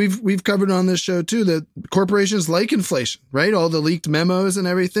 Yeah. And we've covered on this show too, that corporations like inflation, right? All the leaked memos and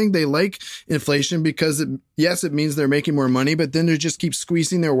everything, they like inflation because it means they're making more money, but then they just keep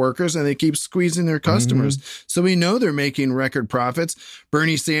squeezing their workers and they keep squeezing their customers. Mm-hmm. So we know they're making record profits.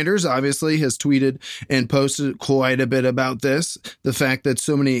 Bernie Sanders obviously has tweeted and posted quite a bit about this. The fact that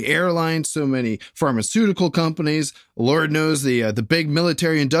so many airlines, so many pharmaceutical companies, Lord knows the big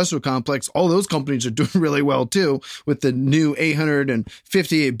military industrial complex, all those companies are doing really well too, with the new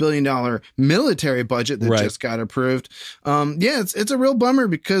 $858 billion military budget that just got approved. It's a real bummer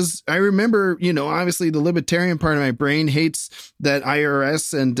because I remember, obviously the libertarian part of my brain hates that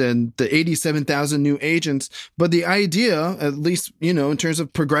IRS and the 87,000 new agents. But the idea, at least, in terms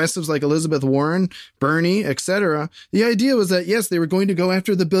of progressives like Elizabeth Warren, Bernie, etc., the idea was that, yes, they were going to go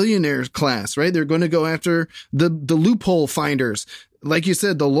after the billionaires class, right? They're going to go after the loophole finders. Like you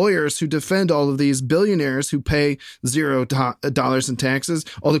said, the lawyers who defend all of these billionaires who pay $0 in taxes,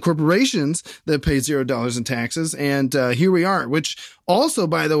 all the corporations that pay $0 in taxes. And here we are, which also,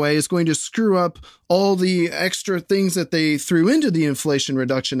 by the way, is going to screw up all the extra things that they threw into the Inflation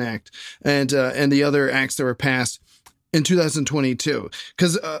Reduction Act and the other acts that were passed in 2022,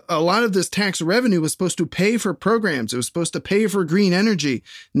 because a lot of this tax revenue was supposed to pay for programs. It was supposed to pay for green energy.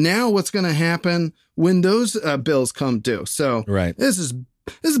 Now what's going to happen when those bills come due? So this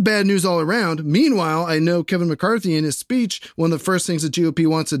is bad news all around. Meanwhile, I know Kevin McCarthy in his speech, one of the first things the GOP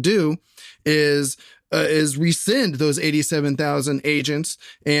wants to do is rescind those 87,000 agents.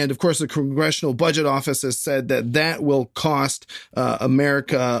 And of course, the Congressional Budget Office has said that will cost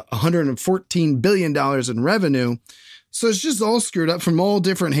America $114 billion in revenue. So it's just all screwed up from all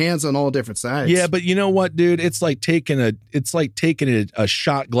different hands on all different sides. Yeah, but you know what, dude? It's like taking a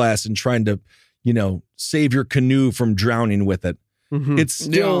shot glass and trying to, save your canoe from drowning with it. Mm-hmm. It's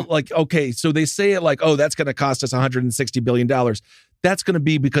still like, okay, so they say it like, oh, that's going to cost us $160 billion. That's going to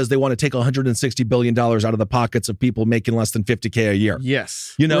be because they want to take $160 billion out of the pockets of people making less than $50K a year.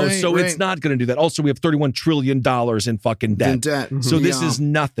 Yes. It's not going to do that. Also, we have $31 trillion in fucking debt. Mm-hmm. So this is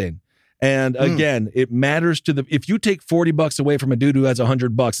nothing. And again, it matters if you take $40 away from a dude who has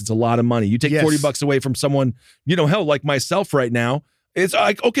 $100, it's a lot of money. You take $40 away from someone, hell, like myself right now, it's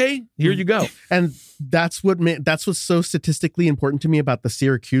like, okay, here you go. And that's what's so statistically important to me about the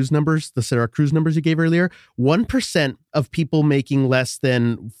Syracuse numbers you gave earlier. 1% of people making less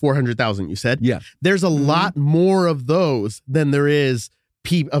than 400,000, you said? Yeah. There's a lot more of those than there is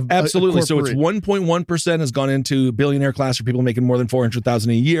absolutely. So it's 1.1% has gone into billionaire class for people making more than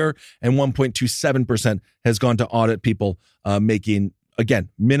 400,000 a year, and 1.27% has gone to audit people making, again,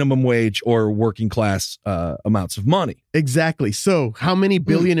 minimum wage or working class amounts of money. Exactly. So how many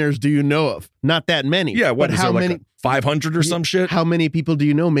billionaires do you know of? Not that many. Yeah. What, how many? 500 or some shit? How many people do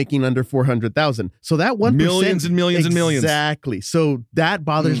you know making under 400,000? So that 1%. Millions and millions and millions. Exactly. So that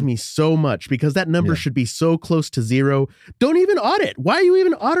bothers me so much because that number should be so close to zero. Don't even audit. Why are you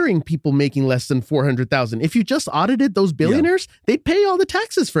even auditing people making less than 400,000? If you just audited those billionaires, they'd pay all the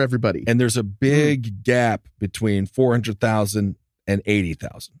taxes for everybody. And there's a big gap between 400,000 and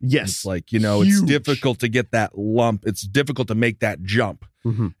 80,000. Yes. It's like, it's difficult to get that lump. It's difficult to make that jump.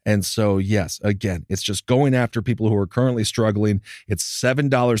 Mm-hmm. And so, yes, again, it's just going after people who are currently struggling. It's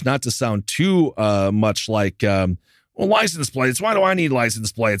 $7, not to sound too much like, license plates. Why do I need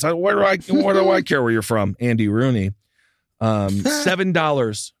license plates? Where do I care where you're from? Andy Rooney.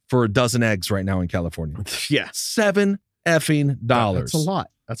 $7 for a dozen eggs right now in California. Yeah. $7 effing dollars. That's a lot.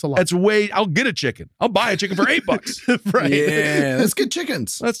 That's a lot. That's I'll get a chicken. I'll buy a chicken for $8. Right. Yeah. Let's get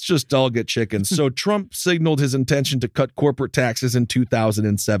chickens. Let's just all get chickens. So Trump signaled his intention to cut corporate taxes in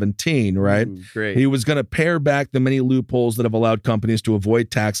 2017, right? Great. He was going to pare back the many loopholes that have allowed companies to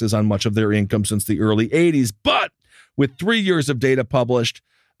avoid taxes on much of their income since the early 80s. But with 3 years of data published,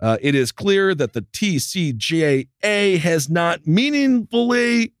 it is clear that the TCJA has not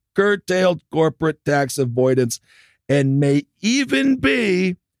meaningfully curtailed corporate tax avoidance and may even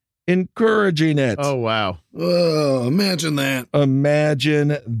be encouraging it. Oh, wow. Oh, imagine that.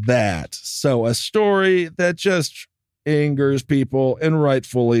 Imagine that. So a story that just angers people, and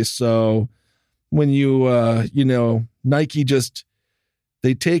rightfully so. When Nike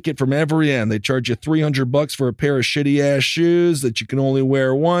they take it from every end. They charge you $300 for a pair of shitty ass shoes that you can only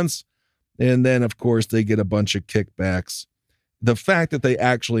wear once. And then, of course, they get a bunch of kickbacks. The fact that they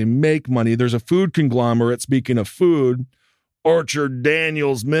actually make money, there's a food conglomerate, speaking of food, Orchard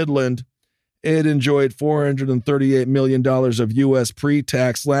Daniels Midland. It enjoyed $438 million of U.S.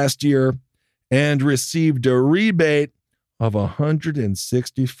 pre-tax last year and received a rebate of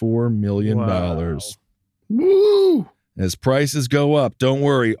 $164 million. Wow. Woo! As prices go up, don't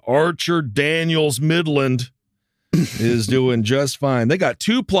worry, Orchard Daniels Midland is doing just fine. They got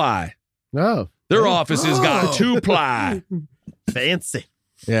 2-ply. Oh. Their office has got 2-ply. Fancy.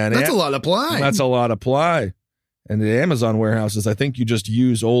 Yeah, and That's a lot of ply. That's a lot of ply. And the Amazon warehouses, I think you just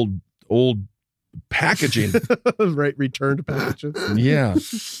use old packaging. Right, returned packages. Yeah.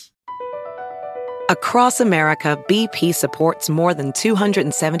 Across America, BP supports more than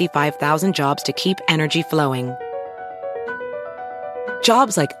 275,000 jobs to keep energy flowing.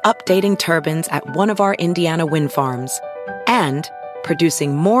 Jobs like updating turbines at one of our Indiana wind farms and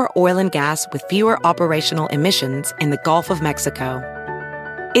producing more oil and gas with fewer operational emissions in the Gulf of Mexico.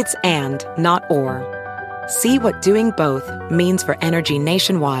 It's and, not or. See what doing both means for energy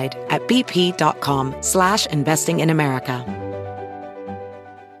nationwide at bp.com/investing in America.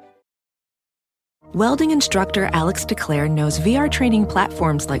 Welding instructor Alex DeClaire knows VR training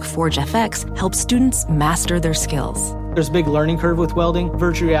platforms like ForgeFX help students master their skills. There's a big learning curve with welding.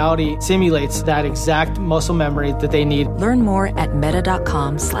 Virtual reality simulates that exact muscle memory that they need. Learn more at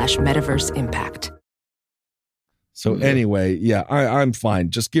meta.com/metaverse impact. So anyway, yeah, I'm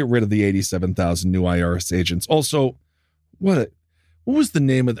fine. Just get rid of the 87,000 new IRS agents. Also, what was the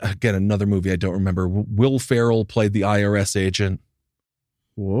name of, again, another movie I don't remember. Will Ferrell played the IRS agent.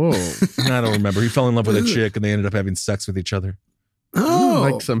 Whoa. I don't remember. He fell in love with a chick and they ended up having sex with each other. Oh,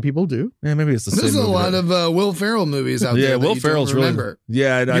 like some people do. Yeah, maybe it's the same. There's a movie. lot of Will Ferrell movies out there. Yeah, that Will you Ferrell's don't remember. really.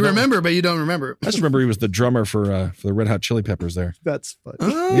 Yeah, you remember, but you don't remember. I just remember he was the drummer for the Red Hot Chili Peppers. There, that's funny.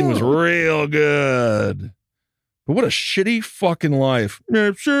 Oh. He was real good. But what a shitty fucking life.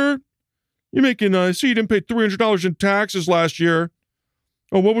 Yeah, sure. You're making. See, you didn't pay $300 in taxes last year.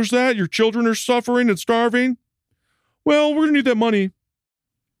 Oh, what was that? Your children are suffering and starving. Well, we're gonna need that money.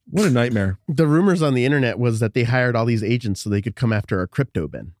 What a nightmare. The rumors on the internet was that they hired all these agents so they could come after our crypto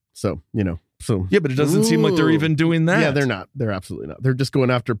Ben. So, yeah, but it doesn't seem like they're even doing that. Yeah, they're not. They're absolutely not. They're just going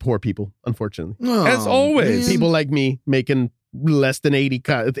after poor people, unfortunately. Oh, as always. People like me making less than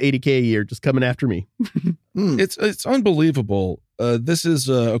 80K a year just coming after me. It's unbelievable. This is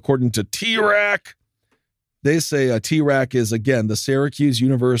according to TRAC. They say TRAC is, again, the Syracuse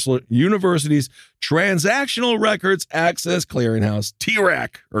University's Transactional Records Access Clearinghouse.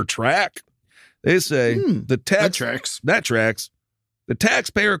 TRAC or TRAC. They say that tracks. The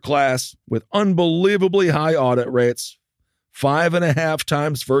taxpayer class with unbelievably high audit rates, 5.5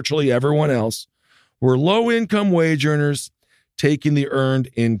 times virtually everyone else, were low-income wage earners taking the earned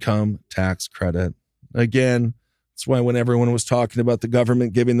income tax credit. Again, that's why when everyone was talking about the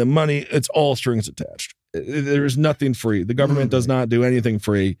government giving them money, it's all strings attached. There's nothing free. The government does not do anything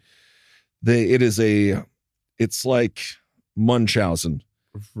free. It's like Munchausen.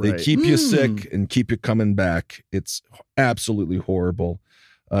 Right. They keep you sick and keep you coming back. It's absolutely horrible.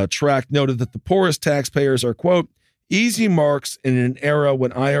 TRAC noted that the poorest taxpayers are, quote, easy marks in an era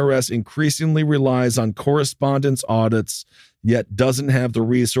when IRS increasingly relies on correspondence audits, yet doesn't have the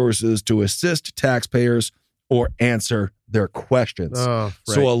resources to assist taxpayers or answer their questions. Oh, right.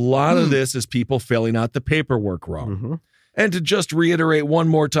 So a lot of this is people filling out the paperwork wrong. Mm-hmm. And to just reiterate one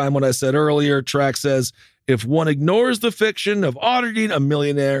more time what I said earlier, TRAC says, if one ignores the fiction of auditing a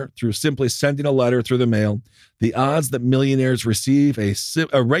millionaire through simply sending a letter through the mail, the odds that millionaires receive a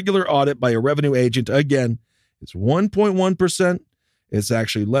regular audit by a revenue agent, again, is 1.1%. It's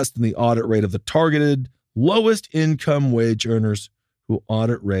actually less than the audit rate of the targeted lowest income wage earners, who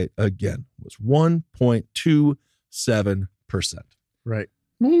audit rate, again, was 1.27%. Right.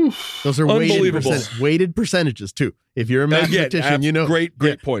 Those are weighted percentages, too. If you're a mathematician, you know.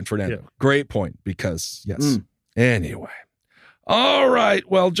 Great point, Fernando. Yeah. Great point, because, yes. Anyway. All right.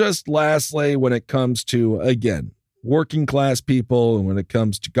 Well, just lastly, when it comes to, again, working class people, and when it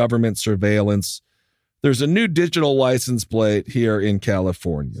comes to government surveillance, there's a new digital license plate here in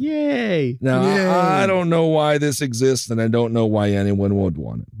California. Yay. Now, I don't know why this exists, and I don't know why anyone would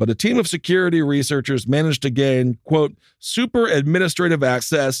want it. But a team of security researchers managed to gain, quote, super administrative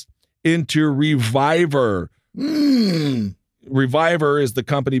access into Reviver. Reviver is the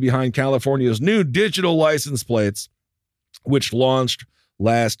company behind California's new digital license plates, which launched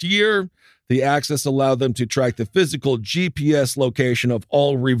last year. The access allowed them to track the physical GPS location of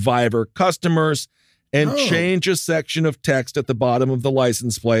all Reviver customers and change a section of text at the bottom of the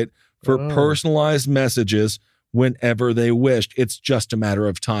license plate for personalized messages whenever they wished. It's just a matter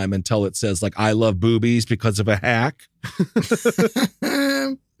of time until it says, like, I love boobies because of a hack.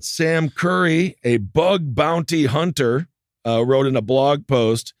 Sam Curry, a bug bounty hunter, wrote in a blog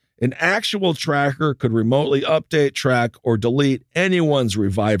post, an actual tracker could remotely update, track, or delete anyone's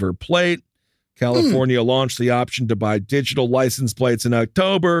Reviver plate. California launched the option to buy digital license plates in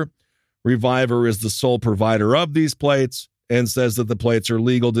October. Reviver is the sole provider of these plates and says that the plates are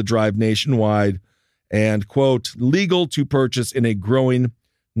legal to drive nationwide And, quote, legal to purchase in a growing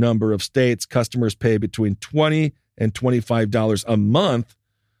number of states. Customers pay between $20 and $25 a month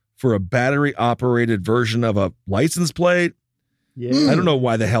for a battery-operated version of a license plate. Yeah. I don't know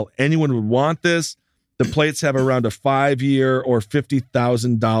why the hell anyone would want this. The plates have around a 5-year or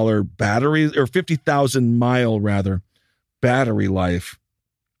 $50,000 battery, or 50,000 mile rather, battery life.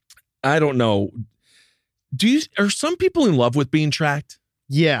 I don't know. Are some people in love with being tracked?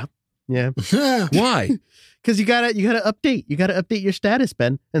 Yeah. Why? Because you gotta update. You gotta update your status,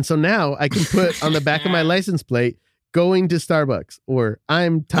 Ben. And so now I can put on the back of my license plate, going to Starbucks, or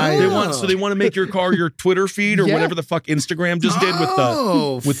I'm tired. They want to make your car your Twitter feed or whatever the fuck Instagram just did with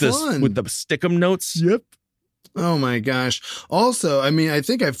the Stick'em notes. Yep. Oh my gosh. Also, I mean, I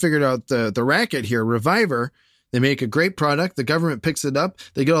think I figured out the racket here. Reviver, they make a great product. The government picks it up.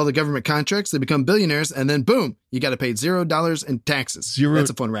 They get all the government contracts. They become billionaires. And then boom, you got to pay $0 in taxes. That's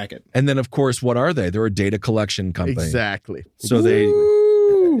a fun racket. And then, of course, what are they? They're a data collection company. Exactly. So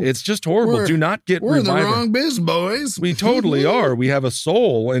it's just horrible. Do not get We're Reviver. in the wrong biz, boys. We totally are. We have a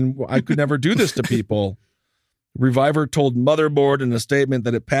soul, and I could never do this to people. Reviver told Motherboard in a statement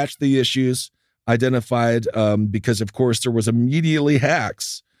that it patched the issues identified because, of course, there was immediately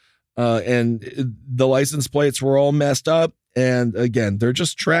hacks. And the license plates were all messed up. And again, they're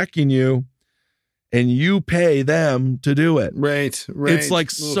just tracking you, and you pay them to do it. Right. It's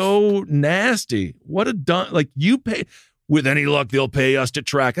like so nasty. What a you pay. With any luck, they'll pay us to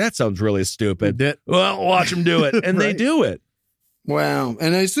track. That sounds really stupid. Well, watch them do it. And they do it. Wow.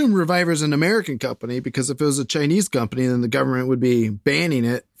 And I assume Reviver's an American company, because if it was a Chinese company, then the government would be banning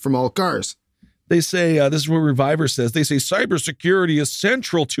it from all cars. They say, this is what Reviver says. They say cybersecurity is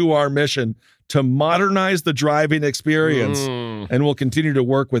central to our mission to modernize the driving experience. And we'll continue to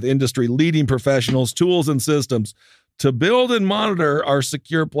work with industry-leading professionals, tools, and systems to build and monitor our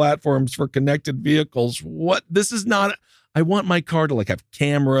secure platforms for connected vehicles. This is not... I want my car to have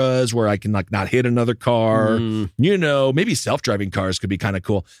cameras where I can not hit another car. Maybe self-driving cars could be kind of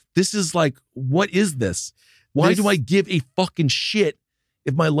cool. This is what is this? Why do I give a fucking shit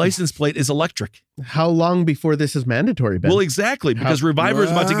if my license plate is electric? How long before this is mandatory, Ben? Well, exactly, because Reviver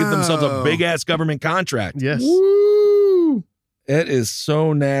is about to give themselves a big-ass government contract. Yes. Woo! It is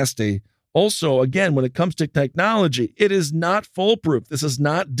so nasty. Also, again, when it comes to technology, it is not foolproof. This is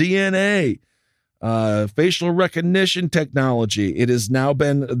not DNA. Facial recognition technology. It has now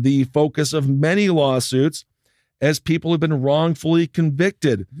been the focus of many lawsuits as people have been wrongfully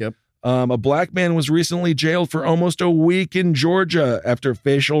convicted. Yep. A black man was recently jailed for almost a week in Georgia after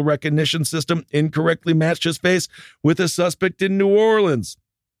facial recognition system incorrectly matched his face with a suspect in New Orleans.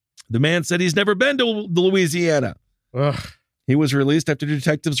 The man said he's never been to Louisiana. Ugh. He was released after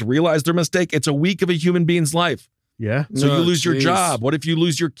detectives realized their mistake. It's a week of a human being's life. Yeah. So you lose your job. What if you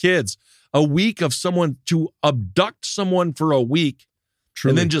lose your kids? A week of someone to abduct someone for a week.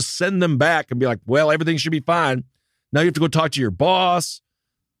 Truly. And then just send them back and be like, well, everything should be fine. Now you have to go talk to your boss.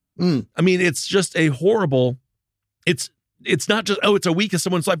 I mean, it's just a horrible, it's not just, it's a week of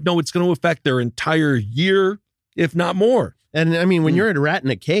someone's life. No, it's going to affect their entire year, if not more. And I mean, when you're a rat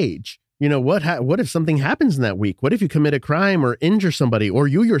in a cage, what if something happens in that week? What if you commit a crime or injure somebody, or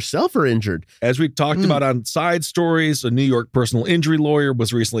you yourself are injured? As we talked about on Side Stories, a New York personal injury lawyer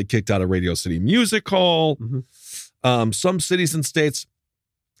was recently kicked out of Radio City Music Hall. Some cities and states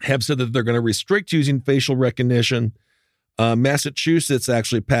have said that they're going to restrict using facial recognition. Massachusetts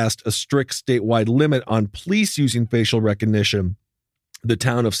actually passed a strict statewide limit on police using facial recognition. The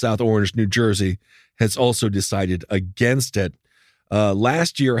town of South Orange, New Jersey, has also decided against it.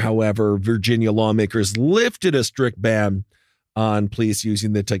 Last year, however, Virginia lawmakers lifted a strict ban on police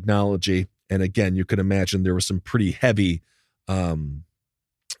using the technology. And again, you can imagine there was some pretty heavy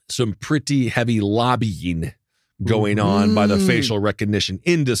lobbying going on by the facial recognition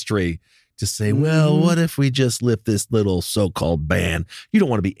industry to say, well, what if we just lift this little so-called ban? You don't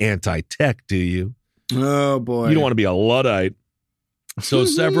want to be anti-tech, do you? Oh, boy. You don't want to be a Luddite. So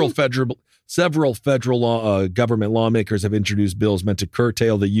several federal government lawmakers have introduced bills meant to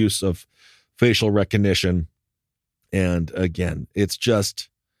curtail the use of facial recognition. And again, it's just,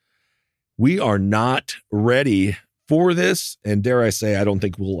 we are not ready for this. And dare I say, I don't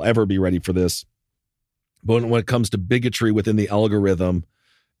think we'll ever be ready for this. But when it comes to bigotry within the algorithm,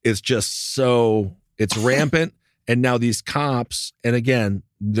 it's just it's rampant. And now these cops, and again,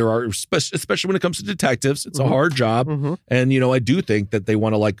 there are, especially when it comes to detectives, it's a hard job. And, I do think that they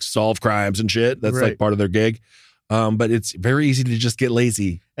want to solve crimes and shit. That's part of their gig. But it's very easy to just get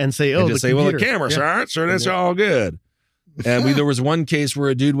lazy and say, well, the camera's aren't, so that's all good. And there was one case where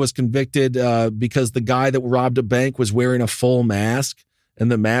a dude was convicted because the guy that robbed a bank was wearing a full mask.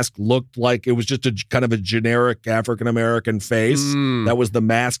 and the mask looked like it was just a kind of a generic African-American face. That was the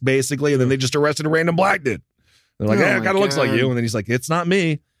mask, basically. And then they just arrested a random black dude. They're like, it kind of looks like you. And then he's like, it's not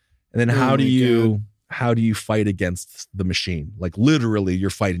me. And then how do you fight against the machine? Like literally you're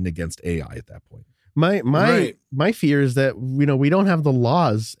fighting against AI at that point. My fear is that, we don't have the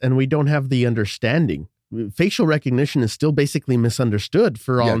laws and we don't have the understanding. Facial recognition is still basically misunderstood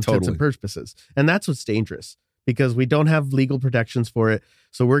for all intents and purposes. And that's what's dangerous, because we don't have legal protections for it.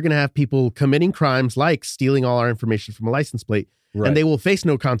 So we're going to have people committing crimes like stealing all our information from a license plate, and they will face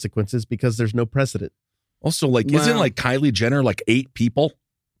no consequences because there's no precedent. Also, isn't Kylie Jenner 8 people?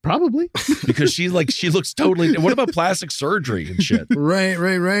 Probably. Because she looks totally. What about plastic surgery and shit? Right.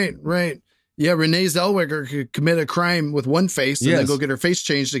 Yeah, Renee Zellweger could commit a crime with one face and then go get her face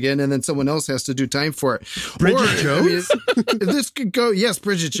changed again, and then someone else has to do time for it. Bridget Jones? If this could go, yes,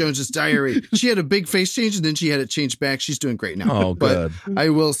 Bridget Jones's diary. She had a big face change and then she had it changed back. She's doing great now. Oh, good. But I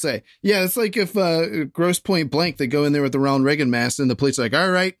will say, it's like if Grosse Point Blank, they go in there with the Ronald Reagan mask and the police are like,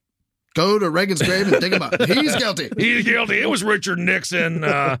 all right, go to Reagan's grave and dig him up. He's guilty. He's guilty. It was Richard Nixon.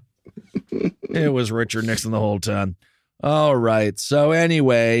 It was Richard Nixon the whole time. All right. So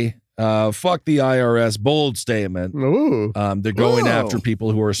anyway, fuck the IRS, bold statement. Ooh. They're going after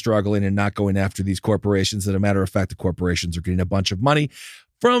people who are struggling and not going after these corporations. As a matter of fact, the corporations are getting a bunch of money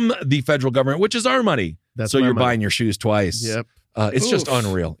from the federal government, which is our money. That's so you're money. buying your shoes twice. Yep. It's just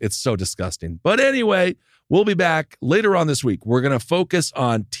unreal. It's so disgusting. But anyway, we'll be back later on this week. We're going to focus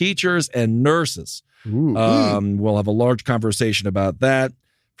on teachers and nurses. We'll have a large conversation about that.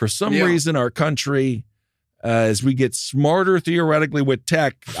 For some reason, our country, as we get smarter theoretically with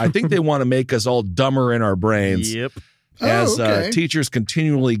tech, I think they want to make us all dumber in our brains. Yep. As teachers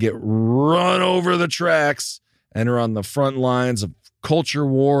continually get run over the tracks and are on the front lines of culture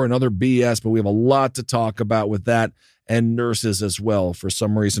war and other BS. But we have a lot to talk about with that, and nurses as well. For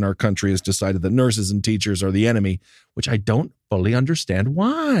some reason, our country has decided that nurses and teachers are the enemy, which I don't fully understand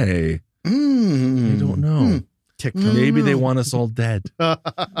why. I don't know. Maybe they want us all dead.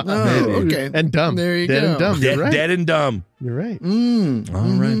 Okay. And dumb. There you dead go. And dumb. You're right. Dead and dumb. You're right.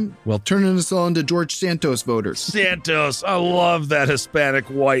 All right. Well, turning us all into George Santos voters. Santos. I love that Hispanic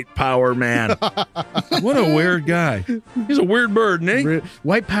white power man. What a weird guy. He's a weird bird, isn't he?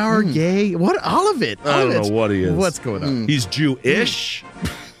 White power, gay, what? All of it. I don't know what he is. What's going on? He's Jewish.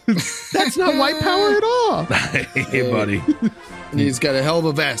 That's not white power at all. Hey, buddy. He's got a hell of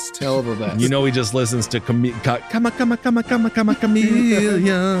a vest. You know he just listens to Chameleon.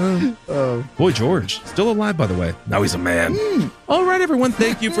 Boy, George, still alive, by the way. Now he's a man. All right, everyone.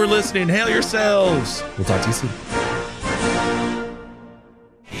 Thank you for listening. Hail yourselves. We'll talk to you soon.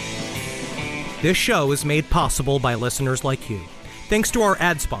 This show is made possible by listeners like you. Thanks to our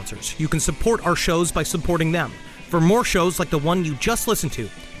ad sponsors, you can support our shows by supporting them. For more shows like the one you just listened to,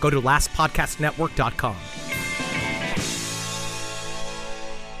 go to lastpodcastnetwork.com.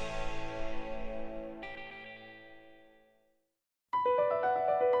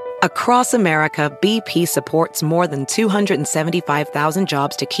 Across America, BP supports more than 275,000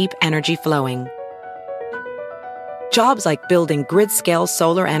 jobs to keep energy flowing. Jobs like building grid-scale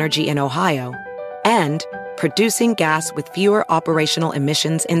solar energy in Ohio and producing gas with fewer operational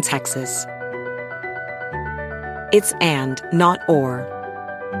emissions in Texas. It's and, not or.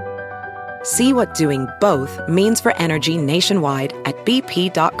 See what doing both means for energy nationwide at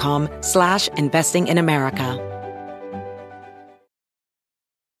bp.com/investing in America.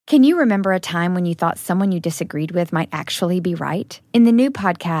 Can you remember a time when you thought someone you disagreed with might actually be right? In the new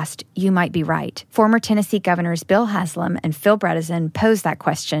podcast, You Might Be Right, former Tennessee Governors Bill Haslam and Phil Bredesen pose that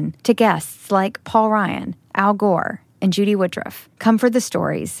question to guests like Paul Ryan, Al Gore, and Judy Woodruff. Come for the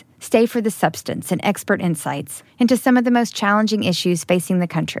stories, stay for the substance and expert insights into some of the most challenging issues facing the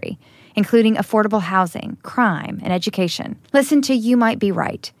country, including affordable housing, crime, and education. Listen to You Might Be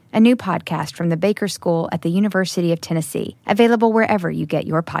Right, a new podcast from the Baker School at the University of Tennessee, available wherever you get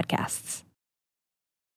your podcasts.